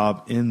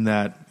job, in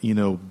that,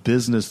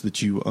 business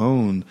that you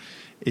own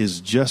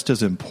is just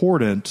as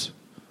important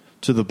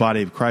to the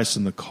body of Christ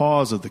and the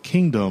cause of the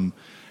kingdom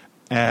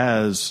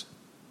as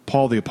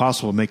Paul the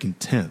Apostle making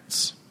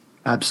tents.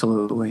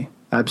 Absolutely.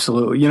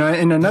 Absolutely.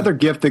 And another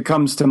gift that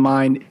comes to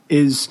mind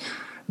is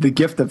the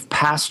gift of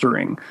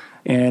pastoring.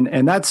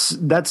 And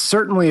that's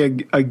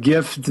certainly a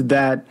gift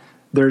that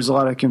there's a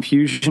lot of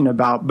confusion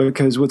about,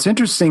 because what's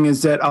interesting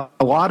is that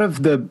a lot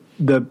of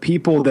the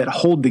people that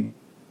hold the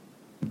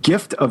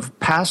gift of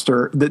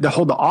pastor, that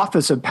hold the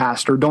office of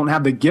pastor, don't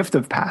have the gift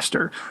of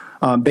pastor.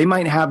 They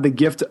might have the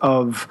gift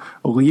of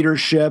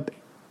leadership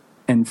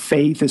and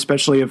faith,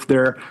 especially if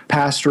they're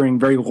pastoring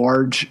very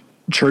large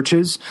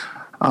churches.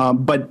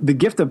 But the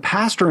gift of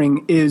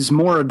pastoring is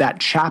more of that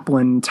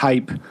chaplain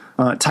type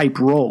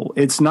role.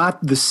 It's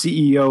not the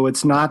CEO.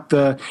 It's not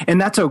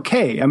and that's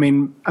okay. I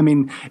mean,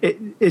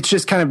 it's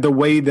just kind of the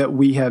way that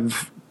we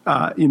have,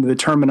 the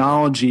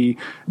terminology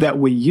that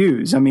we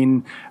use. I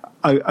mean,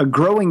 a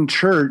growing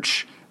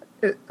church,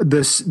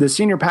 the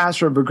senior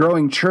pastor of a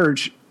growing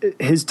church,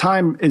 his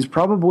time is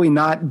probably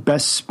not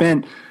best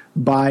spent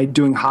by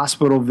doing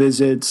hospital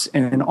visits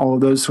and all of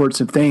those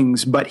sorts of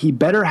things, but he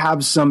better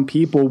have some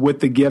people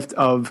with the gift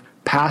of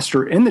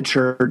pastor in the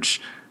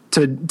church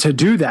to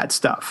do that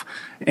stuff.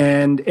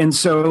 And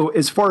so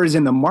as far as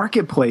in the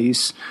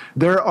marketplace,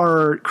 there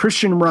are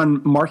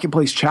Christian-run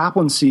marketplace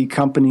chaplaincy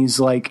companies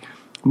like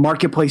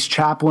Marketplace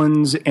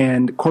Chaplains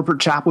and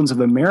Corporate Chaplains of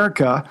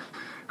America,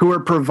 who are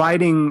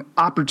providing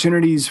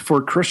opportunities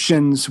for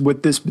Christians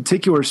with this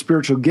particular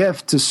spiritual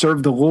gift to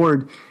serve the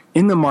Lord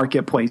in the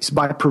marketplace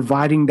by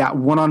providing that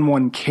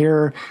one-on-one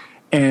care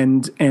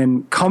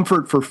and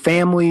comfort for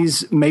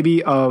families,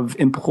 maybe of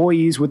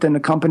employees within the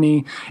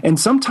company. And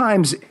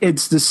sometimes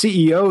it's the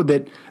CEO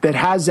that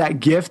has that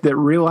gift that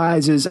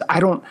realizes, I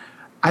don't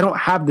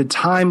have the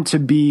time to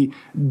be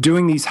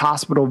doing these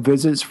hospital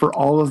visits for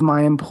all of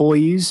my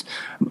employees.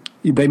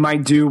 They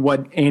might do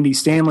what Andy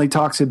Stanley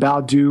talks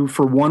about, do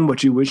for one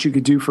what you wish you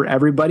could do for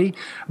everybody.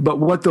 But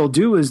what they'll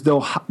do is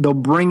they'll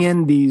bring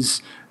in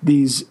these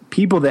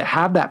people that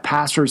have that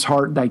pastor's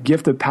heart, that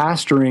gift of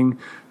pastoring,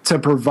 to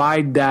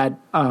provide that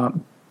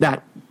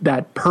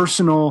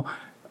personal,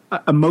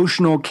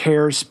 emotional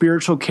care,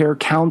 spiritual care,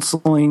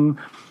 counseling,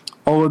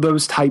 all of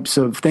those types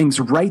of things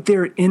right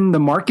there in the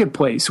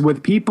marketplace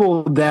with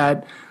people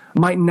that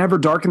might never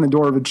darken the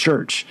door of a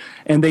church.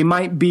 And they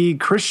might be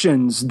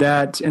Christians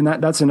that's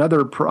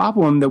another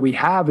problem that we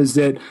have, is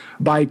that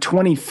by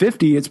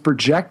 2050, it's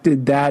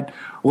projected that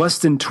less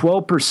than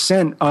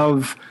 12%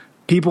 of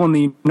people in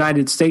the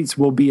United States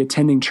will be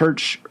attending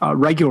church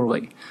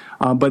regularly.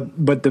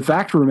 But the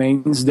fact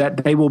remains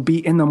that they will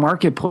be in the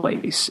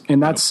marketplace.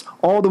 And that's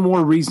all the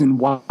more reason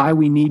why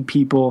we need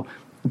people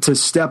to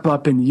step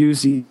up and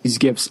use these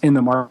gifts in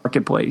the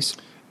marketplace.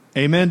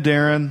 Amen,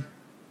 Darren.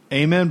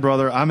 Amen,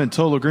 brother. I'm in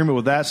total agreement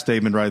with that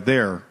statement right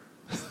there.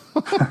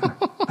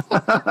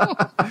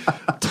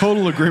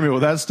 Total agreement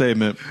with that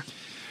statement.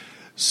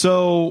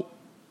 So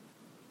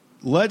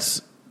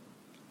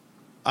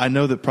I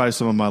know that probably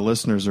some of my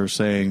listeners are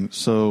saying,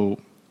 so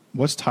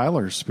what's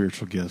Tyler's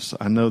spiritual gifts?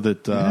 I know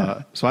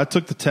that, so I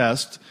took the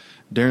test,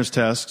 Darren's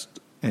test,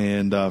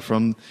 and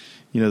from,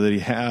 that he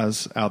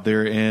has out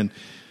there. And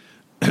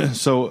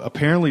so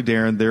apparently,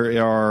 Darren,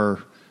 there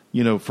are,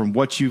 from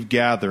what you've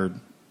gathered,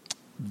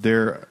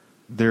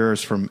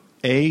 there's from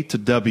A to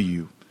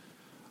W.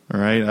 All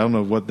right. I don't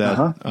know what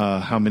that,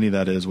 how many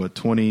that is. What,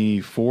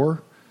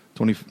 24?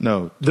 20?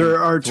 No.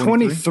 There are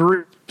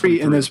 23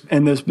 in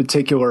this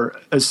particular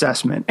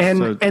assessment.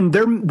 And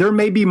there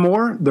may be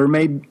more. There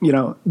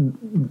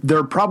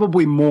are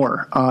probably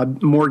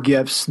more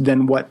gifts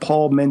than what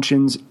Paul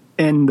mentions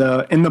in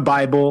the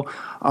Bible.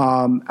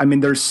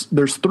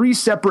 There's three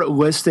separate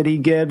lists that he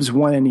gives,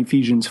 one in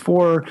Ephesians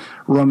 4,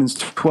 Romans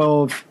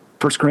 12,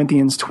 1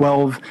 Corinthians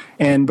 12.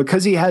 And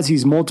because he has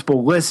these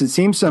multiple lists, it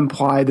seems to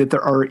imply that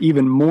there are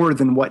even more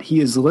than what he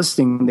is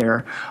listing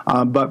there.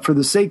 But for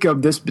the sake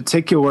of this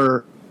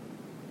particular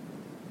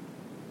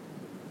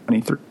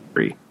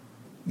 23.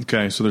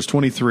 Okay, so there's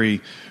 23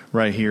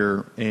 right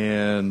here.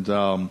 And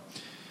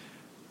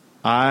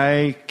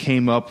I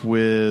came up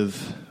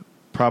with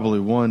probably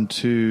 1,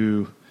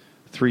 2,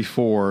 3,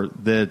 4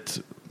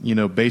 that,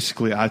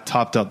 basically I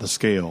topped out the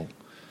scale,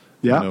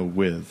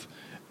 with.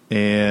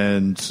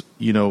 And,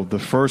 the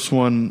first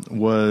one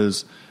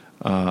was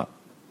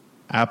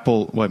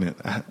apple. Wait a minute.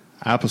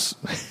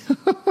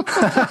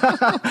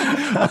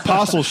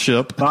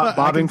 Apostleship.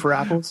 Bobbing for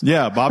apples?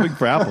 Yeah, bobbing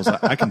for apples.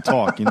 I can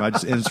talk. I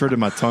just inserted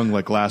my tongue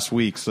like last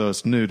week, so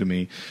it's new to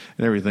me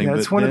and everything. Yeah,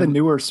 it's one of the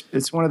newer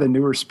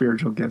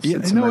spiritual gifts. Yeah,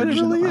 no, it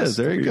really is.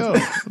 There you go.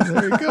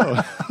 There you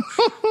go.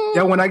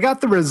 Yeah, when I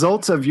got the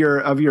results of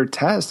your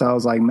test, I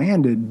was like,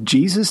 man, did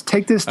Jesus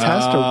take this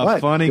test or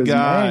what? Funny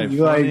guy.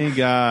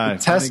 The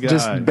test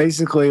just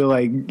basically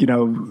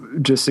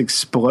just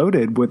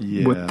exploded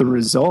with the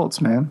results,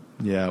 man.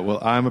 Yeah, well,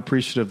 I'm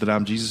appreciative that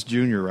I'm Jesus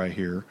Jr. right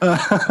here with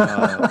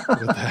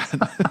that.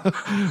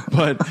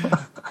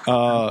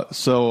 But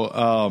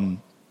so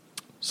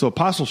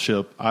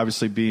apostleship,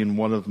 obviously being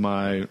one of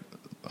my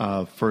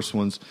first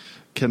ones,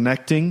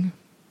 connecting,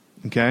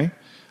 okay?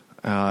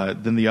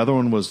 Then the other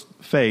one was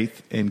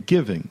faith and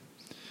giving.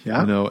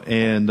 Yeah.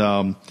 And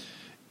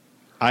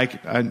I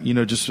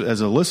just as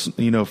a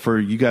listen, for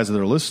you guys that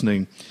are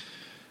listening,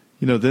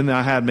 then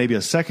I had maybe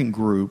a second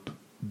group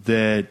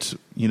that,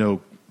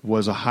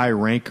 was a high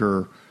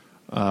ranker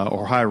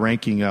or high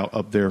ranking out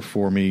up there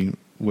for me,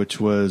 which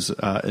was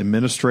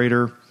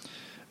administrator,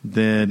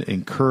 then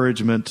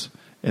encouragement,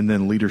 and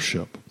then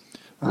leadership,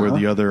 were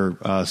the other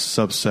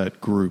subset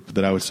group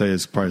that I would say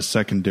is probably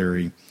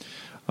secondary.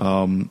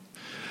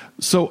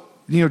 So,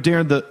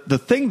 Darren, the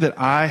thing that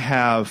I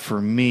have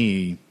for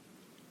me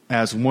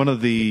as one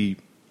of the,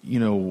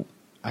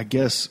 I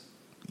guess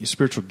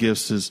spiritual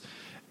gifts is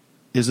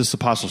this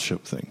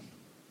apostleship thing.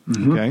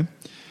 Mm-hmm. Okay.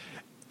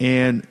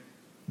 And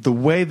the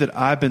way that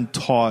I've been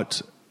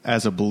taught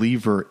as a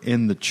believer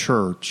in the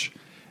church,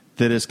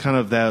 that is kind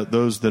of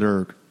those that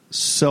are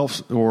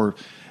or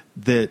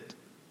that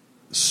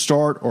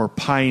start or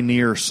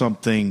pioneer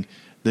something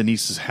that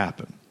needs to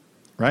happen.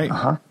 Right.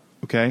 Uh-huh.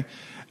 Okay.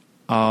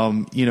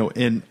 And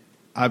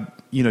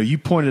you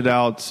pointed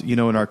out,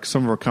 in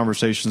some of our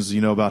conversations,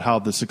 about how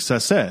the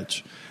Success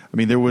Edge. I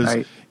mean, there was,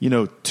 right.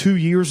 2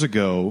 years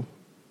ago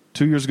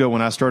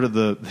when I started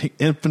the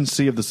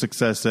infancy of the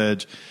Success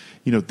Edge,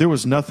 there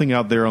was nothing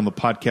out there on the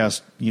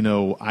podcast,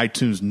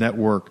 iTunes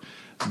network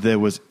that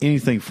was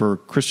anything for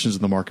Christians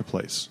in the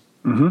marketplace.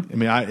 Mm-hmm. I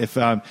mean,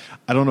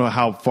 I don't know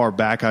how far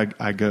back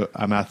I go.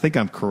 I mean, I think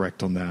I'm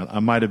correct on that. I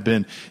might have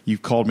been.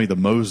 You've called me the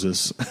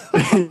Moses.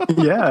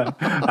 Yeah,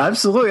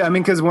 absolutely. I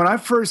mean, because when I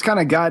first kind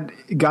of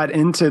got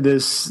into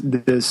this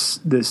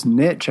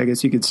niche, I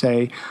guess you could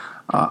say,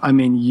 I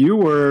mean, you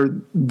were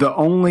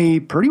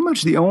pretty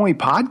much the only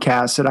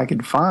podcast that I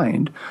could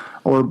find,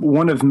 or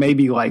one of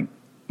maybe like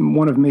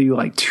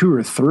two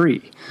or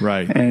three.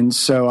 Right. And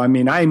so, I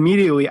mean, I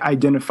immediately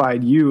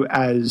identified you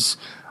as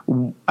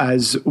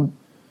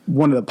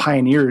one of the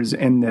pioneers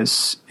in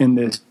this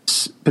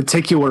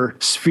particular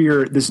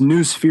sphere, this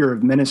new sphere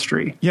of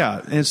ministry.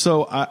 Yeah. And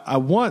so I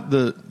want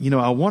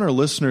our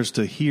listeners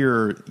to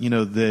hear,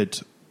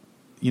 that,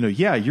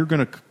 you're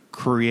going to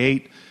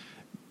create,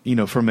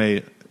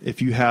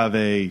 if you have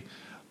in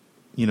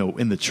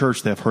the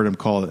church, they've heard him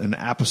call it an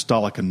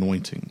apostolic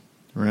anointing,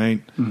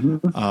 right?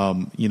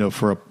 Mm-hmm.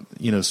 For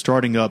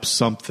starting up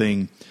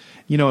something,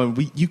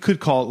 you could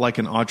call it like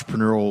an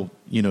entrepreneurial,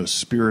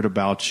 spirit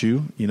about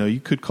you. You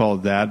could call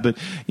it that. But,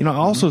 I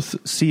also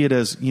see it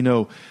as,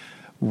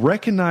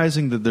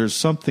 recognizing that there's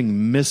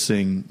something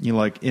missing.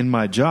 Like in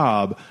my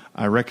job,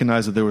 I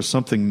recognize that there was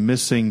something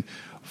missing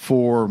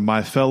for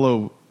my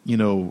fellow,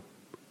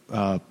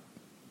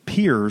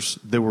 peers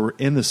that were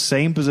in the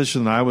same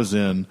position that I was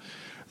in,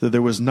 that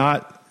there was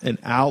not an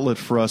outlet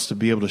for us to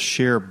be able to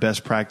share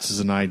best practices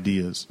and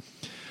ideas.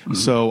 Mm-hmm.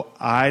 So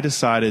I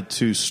decided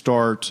to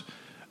start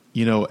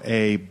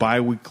a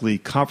biweekly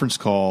conference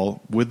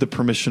call with the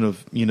permission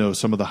of,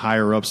 some of the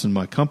higher ups in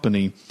my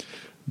company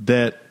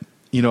that,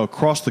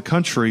 across the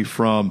country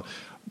from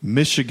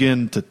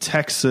Michigan to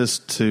Texas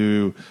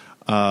to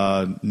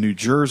New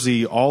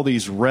Jersey, all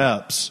these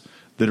reps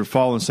that are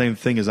following the same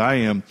thing as I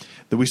am,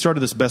 that we started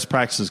this best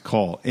practices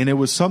call. And it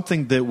was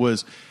something that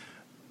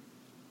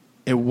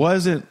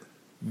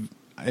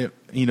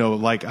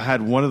like I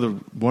had one of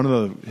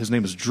the, his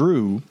name is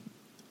Drew.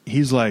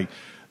 He's like,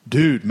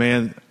 dude,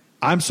 man,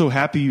 I'm so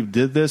happy you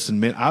did this.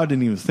 And man, I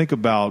didn't even think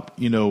about,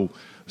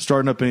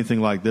 starting up anything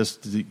like this,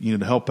 to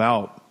help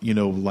out,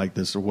 like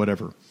this or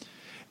whatever.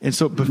 And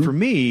so, but for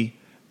me,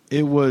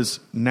 it was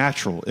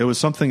natural. It was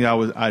something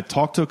I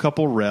talked to a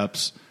couple of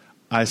reps.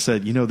 I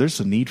said, there's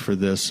a need for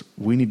this.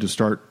 We need to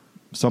start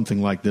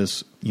something like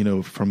this,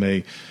 from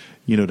a,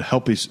 to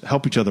help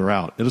each other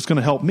out. It's going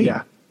to help me.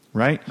 Yeah.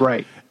 Right.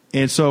 Right.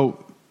 And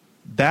so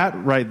that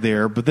right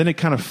there, but then it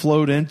kind of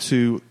flowed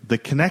into the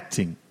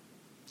connecting.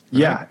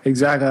 Right? Yeah,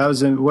 exactly. That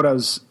was what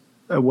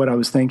I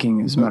was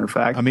thinking, as a matter of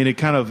fact. I mean,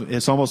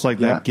 it's almost like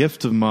that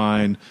gift of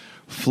mine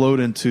flowed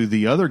into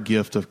the other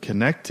gift of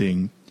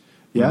connecting,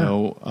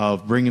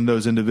 of bringing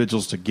those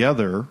individuals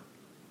together.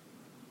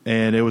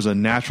 And it was a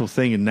natural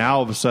thing. And now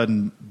all of a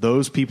sudden,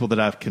 those people that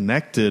I've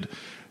connected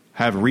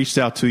have reached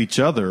out to each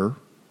other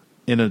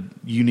in a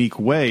unique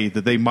way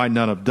that they might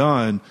not have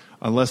done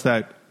unless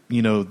that,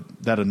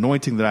 that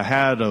anointing that I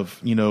had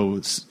of,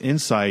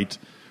 insight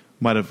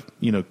might have,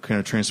 kind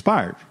of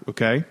transpired.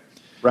 Okay.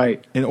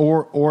 Right. And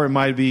or it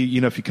might be,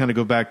 if you kind of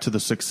go back to the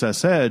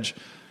Success Edge,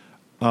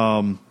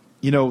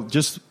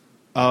 just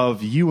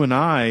of you and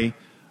I,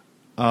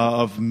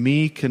 of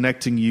me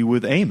connecting you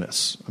with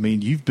Amos. I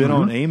mean, you've been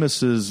on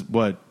Amos's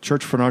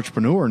Church for an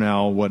Entrepreneur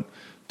now,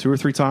 2 or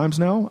 3 times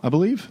now, I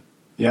believe.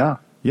 Yeah.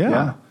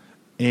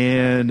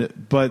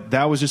 But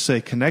that was just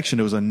a connection.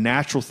 It was a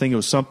natural thing. It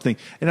was something,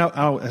 and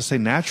I say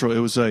natural. It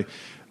was the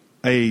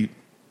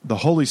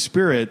Holy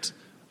Spirit,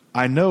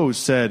 I know,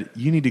 said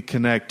you need to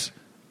connect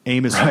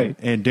Amos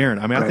and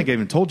Darren. I mean, I think I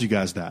even told you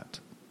guys that.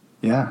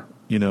 Yeah.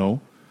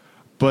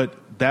 But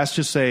that's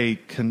just a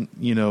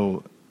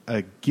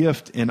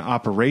gift in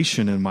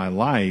operation in my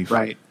life,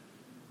 right?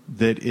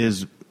 That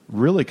is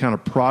really kind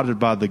of prodded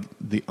by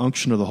the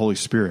unction of the Holy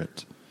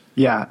Spirit.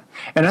 Yeah,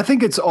 and I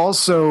think it's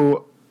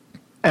also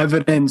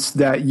evidence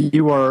that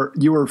you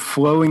are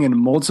flowing in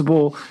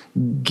multiple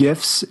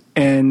gifts,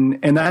 and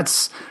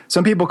that's,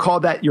 some people call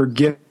that your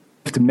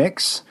gift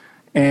mix.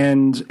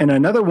 And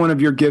another one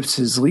of your gifts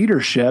is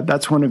leadership.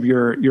 That's one of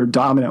your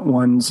dominant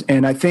ones.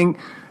 And I think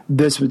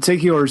this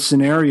particular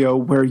scenario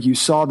where you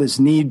saw this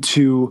need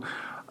to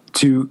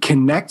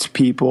connect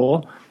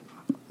people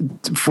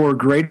for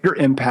greater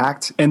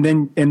impact, and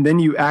then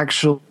you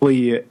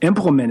actually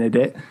implemented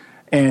it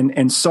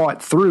and saw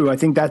it through. I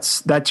think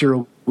that's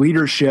your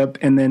leadership,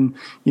 and then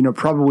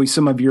probably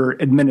some of your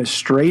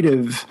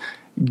administrative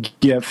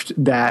gift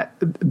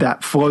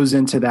that flows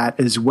into that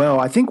as well.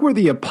 I think where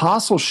the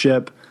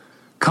apostleship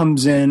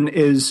comes in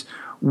is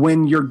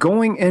when you're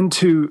going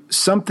into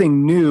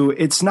something new.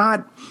 It's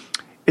not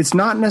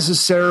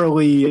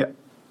necessarily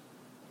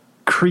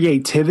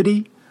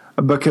creativity,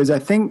 because I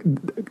think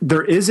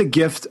there is a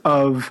gift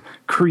of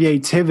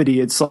creativity.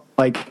 It's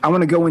like, I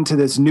want to go into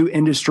this new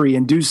industry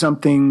and do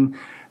something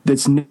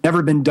that's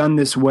never been done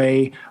this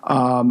way,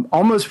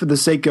 almost for the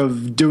sake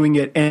of doing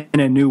it in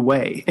a new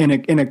way, in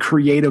a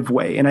creative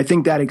way. And I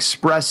think that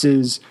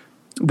expresses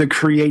the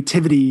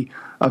creativity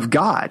of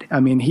God. I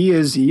mean, He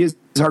is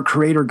our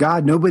creator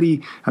God.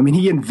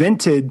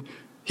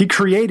 He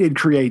created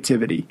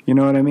creativity. You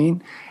know what I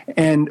mean?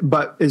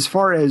 But as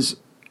far as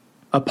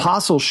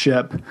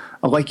apostleship,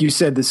 like you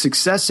said, the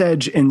Success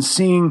Edge, and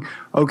seeing,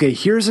 okay,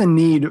 here's a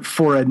need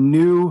for a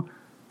new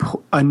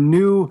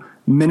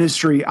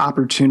ministry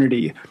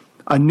opportunity,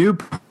 a new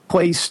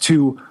place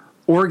to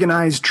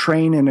organize,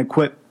 train, and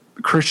equip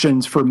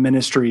Christians for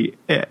ministry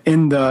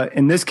in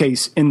this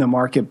case, in the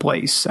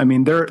marketplace. I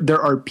mean,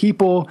 there are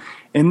people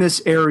in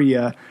this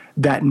area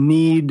that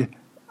need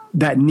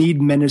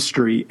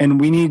ministry,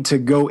 and we need to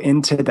go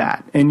into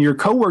that. And your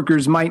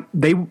coworkers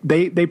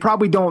they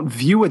probably don't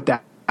view it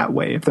that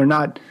way if they're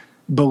not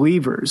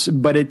believers,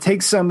 but it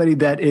takes somebody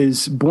that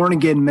is born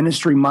again,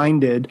 ministry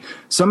minded,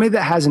 somebody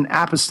that has an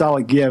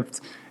apostolic gift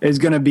is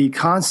going to be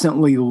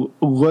constantly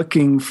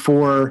looking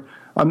for,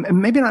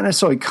 maybe not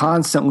necessarily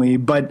constantly,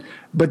 but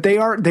they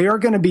are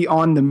going to be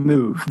on the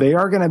move. They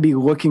are going to be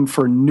looking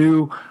for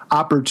new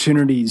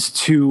opportunities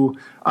to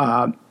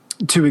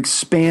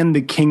expand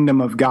the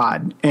kingdom of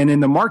God. And in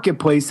the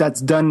marketplace, that's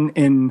done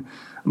in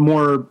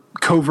more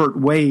covert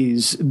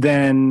ways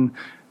than,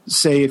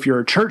 say, if you're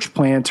a church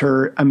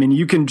planter. I mean,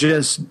 you can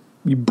just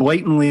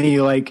blatantly,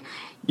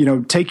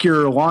 take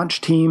your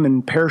launch team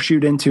and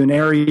parachute into an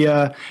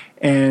area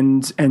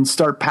and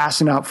start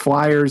passing out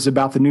flyers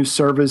about the new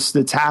service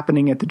that's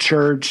happening at the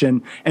church,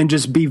 and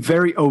just be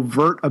very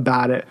overt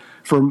about it.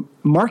 For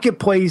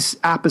marketplace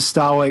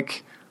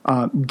apostolic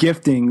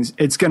giftings,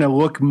 it's going to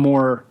look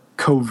more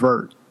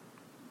covert.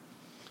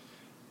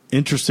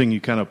 Interesting you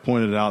kind of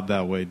pointed out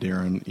that way,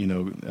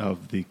 Darren,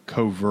 of the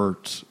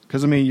covert.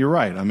 Because, I mean, you're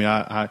right. I mean,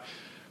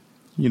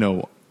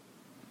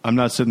 I'm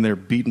not sitting there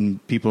beating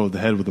people over the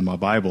head with my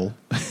Bible.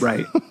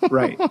 Right.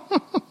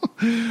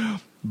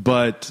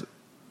 But,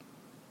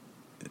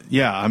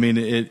 yeah, I mean,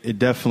 it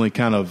definitely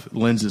kind of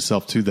lends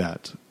itself to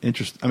that.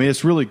 I mean,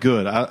 it's really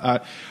good.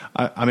 I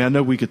mean, I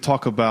know we could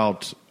talk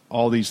about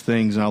all these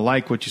things, and I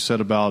like what you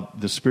said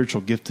about the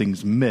spiritual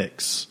giftings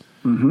mix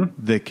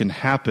that can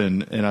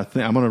happen. And I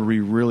think I'm going to be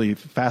really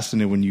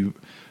fascinated when you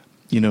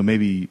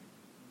maybe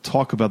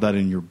talk about that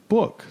in your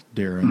book,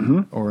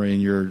 Darren, or in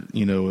your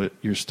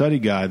your study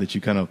guide that you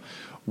kind of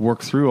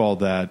work through all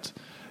that.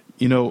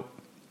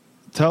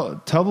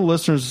 Tell the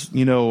listeners,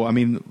 I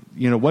mean,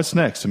 what's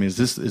next? I mean, is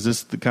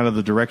this the kind of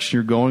the direction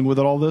you're going with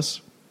all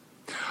this?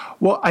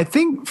 Well, I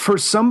think for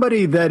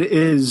somebody that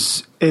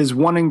is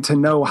wanting to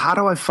know, how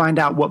do I find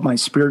out what my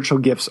spiritual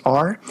gifts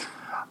are?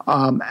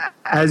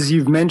 As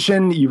you've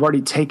mentioned, you've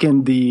already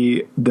taken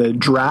the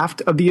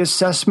draft of the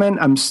assessment.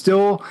 I'm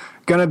still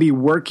going to be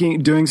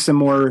doing some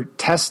more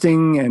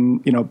testing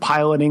and,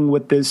 piloting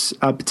with this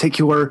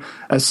particular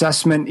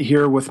assessment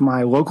here with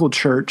my local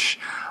church.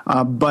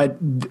 But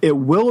it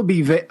will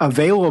be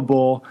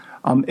available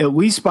at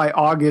least by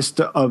August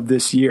of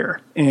this year.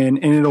 And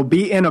it'll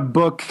be in a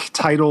book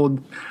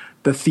titled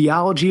The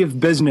Theology of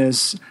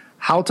Business: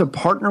 How to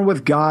Partner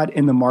with God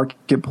in the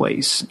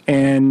Marketplace.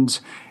 And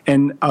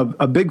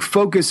a big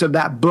focus of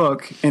that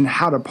book and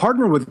how to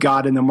partner with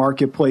God in the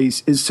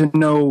marketplace is to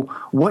know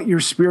what your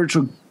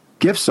spiritual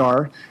gifts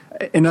are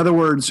In other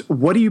words,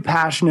 what are you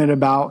passionate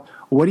about?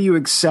 What do you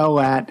excel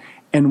at?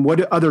 And what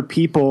do other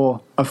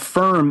people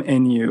affirm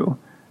in you?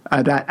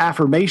 That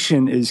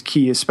affirmation is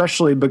key,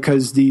 especially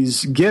because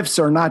these gifts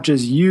are not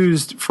just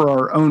used for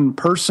our own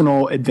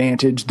personal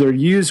advantage. They're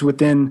used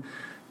within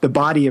the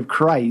body of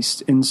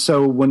Christ. And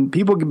so when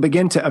people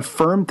begin to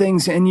affirm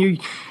things in you,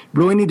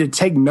 really need to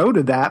take note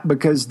of that,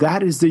 because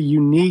that is the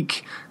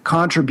unique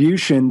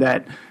contribution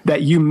that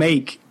you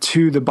make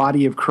to the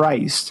body of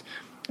Christ.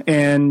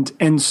 And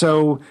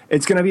so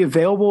it's going to be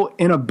available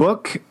in a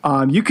book.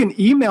 You can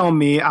email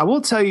me. I will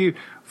tell you,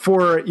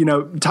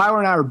 Tyler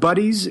and I are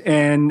buddies,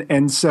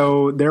 and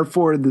so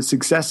therefore the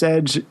Success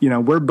Edge,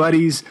 we're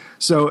buddies.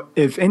 So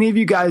if any of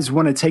you guys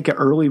want to take an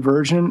early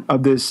version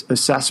of this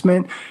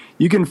assessment,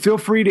 you can feel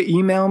free to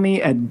email me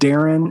at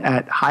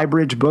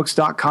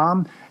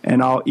darren@highbridgebooks.com,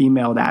 and I'll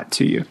email that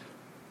to you.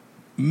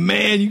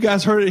 Man, you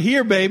guys heard it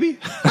here, baby.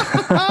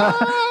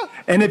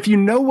 And if you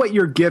know what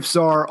your gifts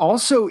are,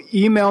 also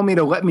email me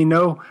to let me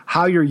know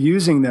how you're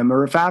using them.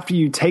 Or if after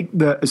you take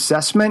the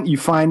assessment, you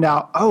find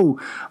out, oh,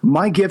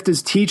 my gift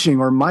is teaching,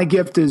 or my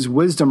gift is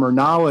wisdom or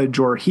knowledge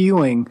or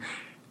healing,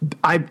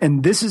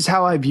 and this is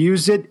how I've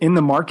used it in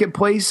the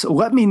marketplace,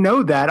 let me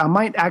know that. I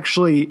might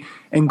actually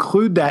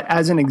include that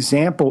as an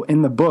example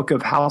in the book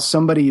of how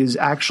somebody is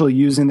actually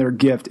using their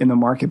gift in the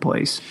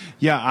marketplace.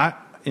 Yeah,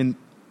 in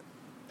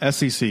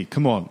SEC,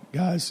 come on,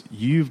 guys.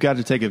 You've got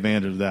to take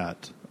advantage of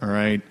that, all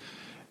right?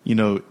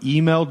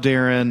 Email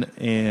Darren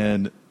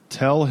and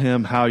tell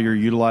him how you're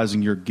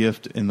utilizing your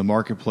gift in the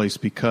marketplace,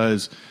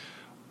 because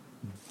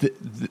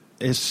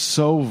it's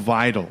so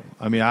vital.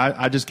 I mean,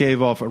 I just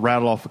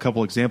rattled off a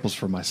couple examples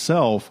for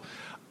myself.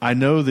 I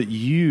know that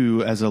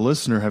you, as a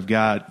listener, have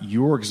got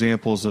your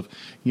examples of,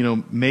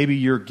 maybe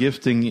your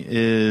gifting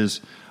is,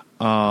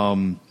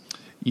 the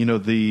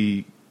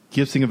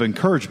gifting of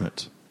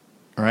encouragement.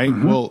 All right.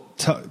 Mm-hmm. Well,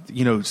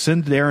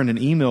 send Darren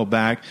an email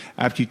back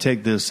after you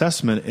take the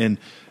assessment and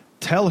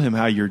tell him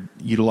how you're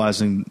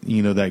utilizing,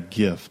 that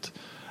gift,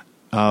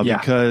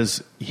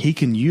 because he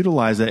can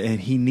utilize that, and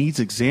he needs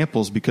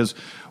examples, because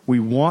we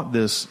want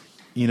this,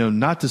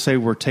 not to say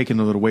we're taking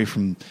it away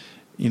from,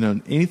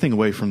 anything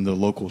away from the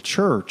local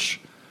church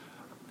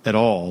at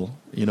all.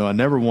 I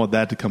never want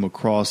that to come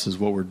across as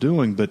what we're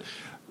doing, but,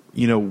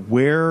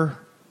 where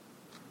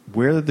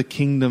the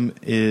kingdom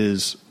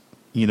is,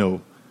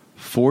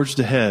 forged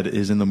ahead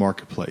is in the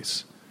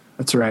marketplace.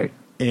 That's right.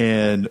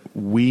 And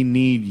we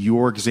need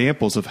your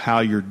examples of how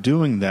you're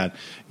doing that.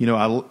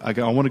 I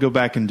want to go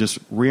back and just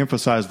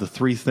reemphasize the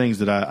three things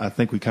that I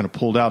think we kind of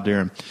pulled out,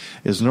 Darren.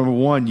 Is number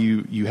one,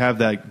 you have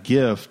that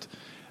gift,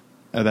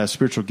 that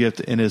spiritual gift,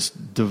 and it's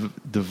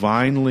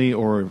divinely,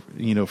 or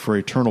for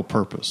eternal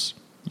purpose.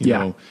 You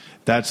know,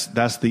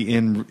 that's the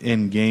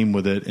end game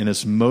with it, and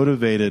it's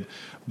motivated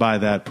by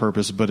that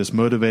purpose, but it's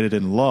motivated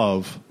in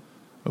love.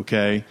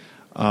 Okay,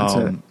 that's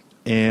it.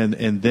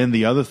 And then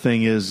the other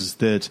thing is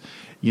that,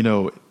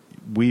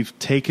 we've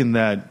taken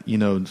that,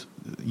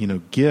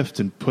 gift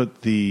and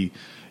put the,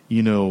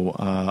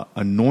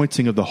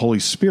 anointing of the Holy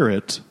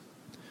Spirit,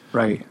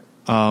 right,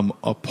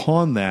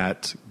 upon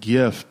that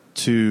gift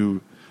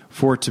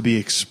for it to be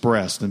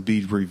expressed and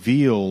be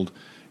revealed,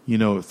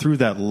 through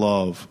that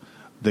love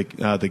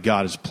that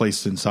God has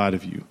placed inside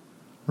of you.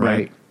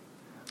 Right.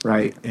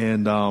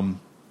 And, by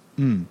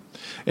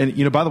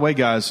the way,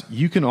 guys,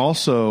 you can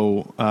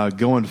also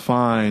go and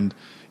find,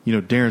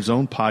 Darren's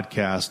own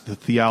podcast, The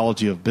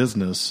Theology of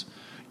Business,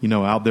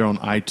 out there on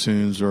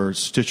iTunes or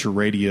Stitcher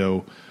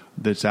Radio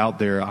that's out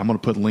there. I'm going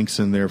to put links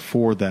in there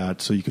for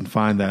that, so you can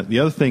find that. The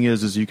other thing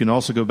is you can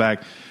also go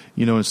back,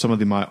 in some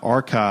of my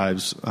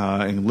archives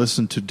and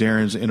listen to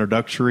Darren's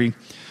introductory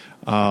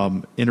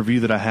interview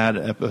that I had,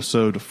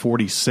 episode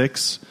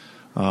 46,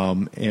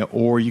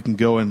 or you can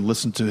go and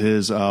listen to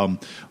his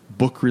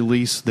book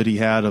release that he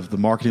had of the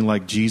Marketing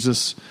Like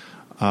Jesus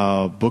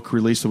book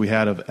release that we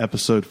had of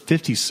episode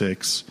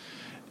 56,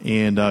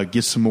 and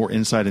get some more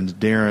insight into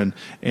Darren.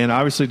 And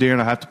obviously, Darren,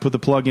 I have to put the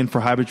plug in for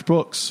Highbridge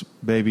Books,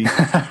 baby.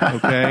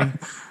 Okay,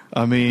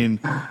 I mean,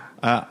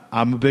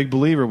 I'm a big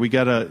believer. We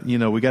gotta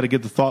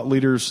get the thought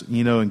leaders,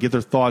 and get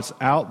their thoughts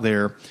out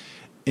there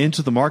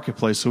into the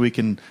marketplace, so we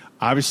can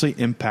obviously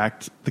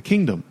impact the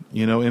kingdom.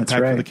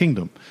 Impact for the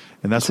kingdom,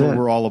 and that's what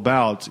we're all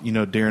about.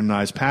 Darren and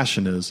I's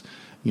passion is,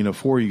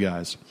 for you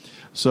guys.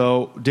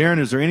 So, Darren,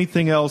 is there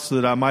anything else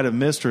that I might have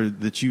missed, or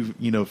that you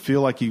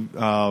feel like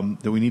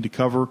that we need to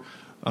cover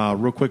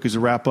real quick as a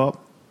wrap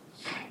up?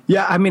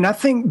 Yeah, I mean, I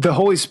think the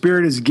Holy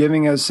Spirit is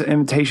giving us an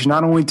invitation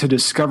not only to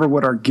discover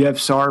what our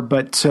gifts are,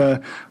 but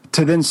to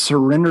then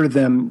surrender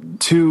them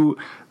to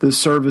the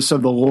service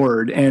of the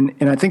Lord. And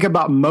I think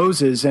about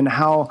Moses and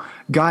how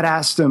God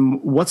asked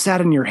him, "What's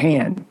that in your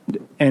hand?"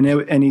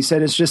 And he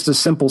said, "It's just a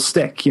simple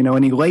stick,"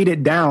 and he laid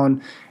it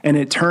down and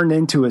it turned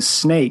into a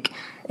snake.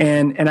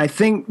 And I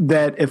think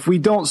that if we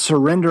don't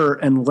surrender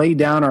and lay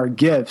down our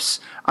gifts,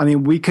 I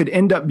mean, we could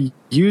end up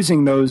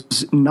using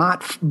those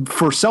not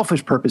for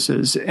selfish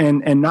purposes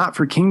and not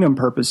for kingdom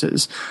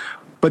purposes.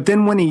 But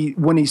then when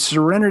he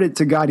surrendered it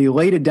to God, he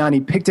laid it down,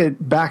 he picked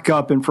it back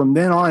up, and from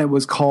then on it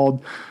was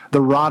called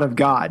the rod of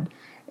God.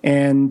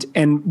 And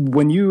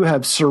when you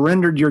have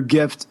surrendered your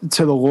gift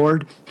to the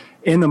Lord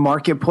in the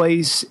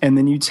marketplace, and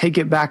then you take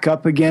it back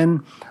up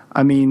again,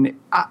 I mean,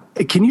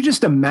 can you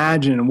just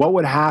imagine what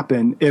would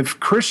happen if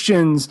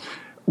Christians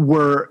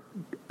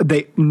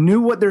they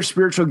knew what their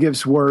spiritual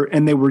gifts were,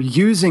 and they were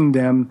using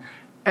them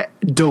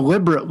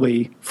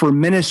deliberately for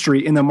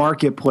ministry in the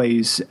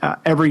marketplace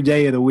every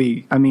day of the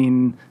week. I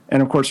mean,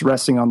 and of course,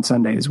 resting on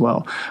Sunday as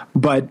well.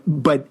 But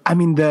I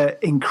mean, the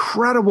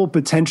incredible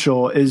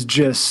potential is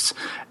just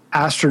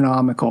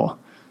astronomical.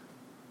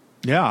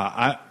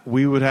 Yeah,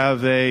 we would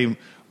have a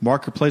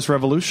marketplace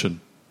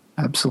revolution.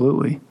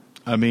 Absolutely.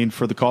 I mean,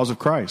 for the cause of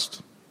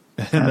Christ.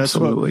 And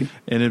Absolutely.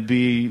 And it'd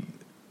be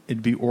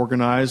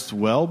organized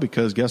well,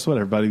 because guess what?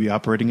 Everybody would be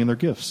operating in their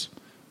gifts.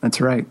 That's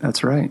right.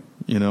 That's right.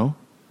 You know,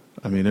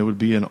 I mean, it would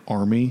be an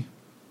army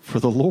for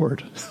the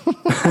Lord.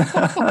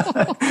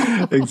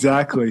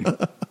 Exactly.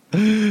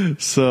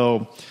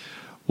 So,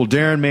 well,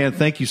 Darren, man,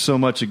 thank you so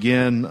much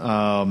again.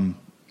 I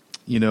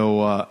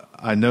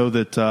know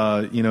that,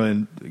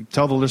 and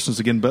tell the listeners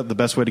again the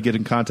best way to get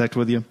in contact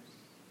with you.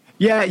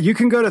 Yeah, you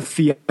can go to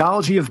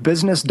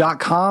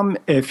theologyofbusiness.com.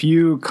 If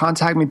you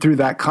contact me through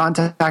that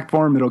contact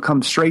form, it'll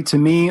come straight to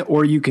me,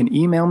 or you can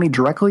email me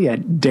directly at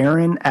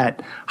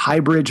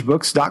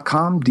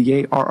darren@highbridgebooks.com,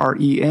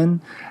 DARREN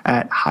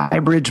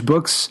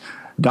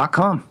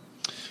 @highbridgebooks.com.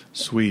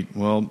 Sweet.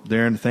 Well,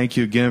 Darren, thank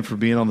you again for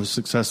being on the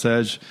Success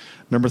Edge.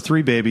 Number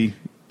 3, baby.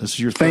 This is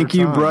your third Thank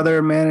you, time.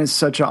 brother. Man, it's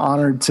such an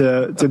honor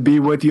to be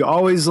with you.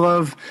 Always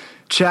love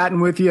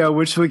chatting with you. I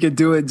wish we could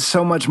do it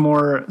so much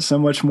more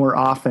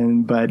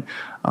often, but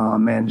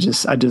man,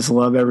 I just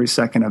love every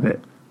second of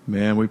it.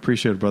 Man, we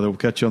appreciate it, brother. We'll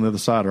catch you on the other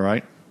side, all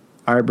right?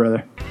 All right,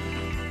 brother.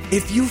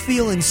 If you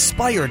feel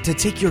inspired to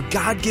take your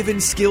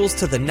God-given skills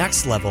to the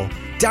next level,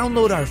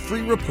 download our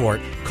free report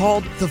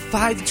called The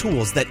 5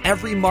 Tools That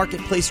Every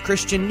Marketplace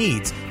Christian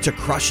Needs to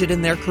Crush It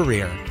in Their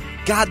Career.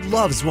 God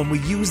loves when we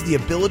use the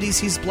abilities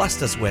He's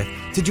blessed us with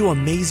to do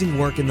amazing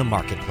work in the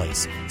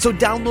marketplace. So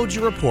download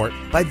your report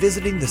by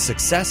visiting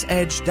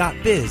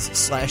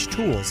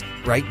thesuccessedge.biz/tools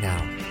right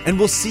now. And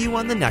we'll see you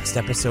on the next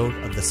episode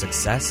of The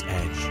Success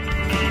Edge.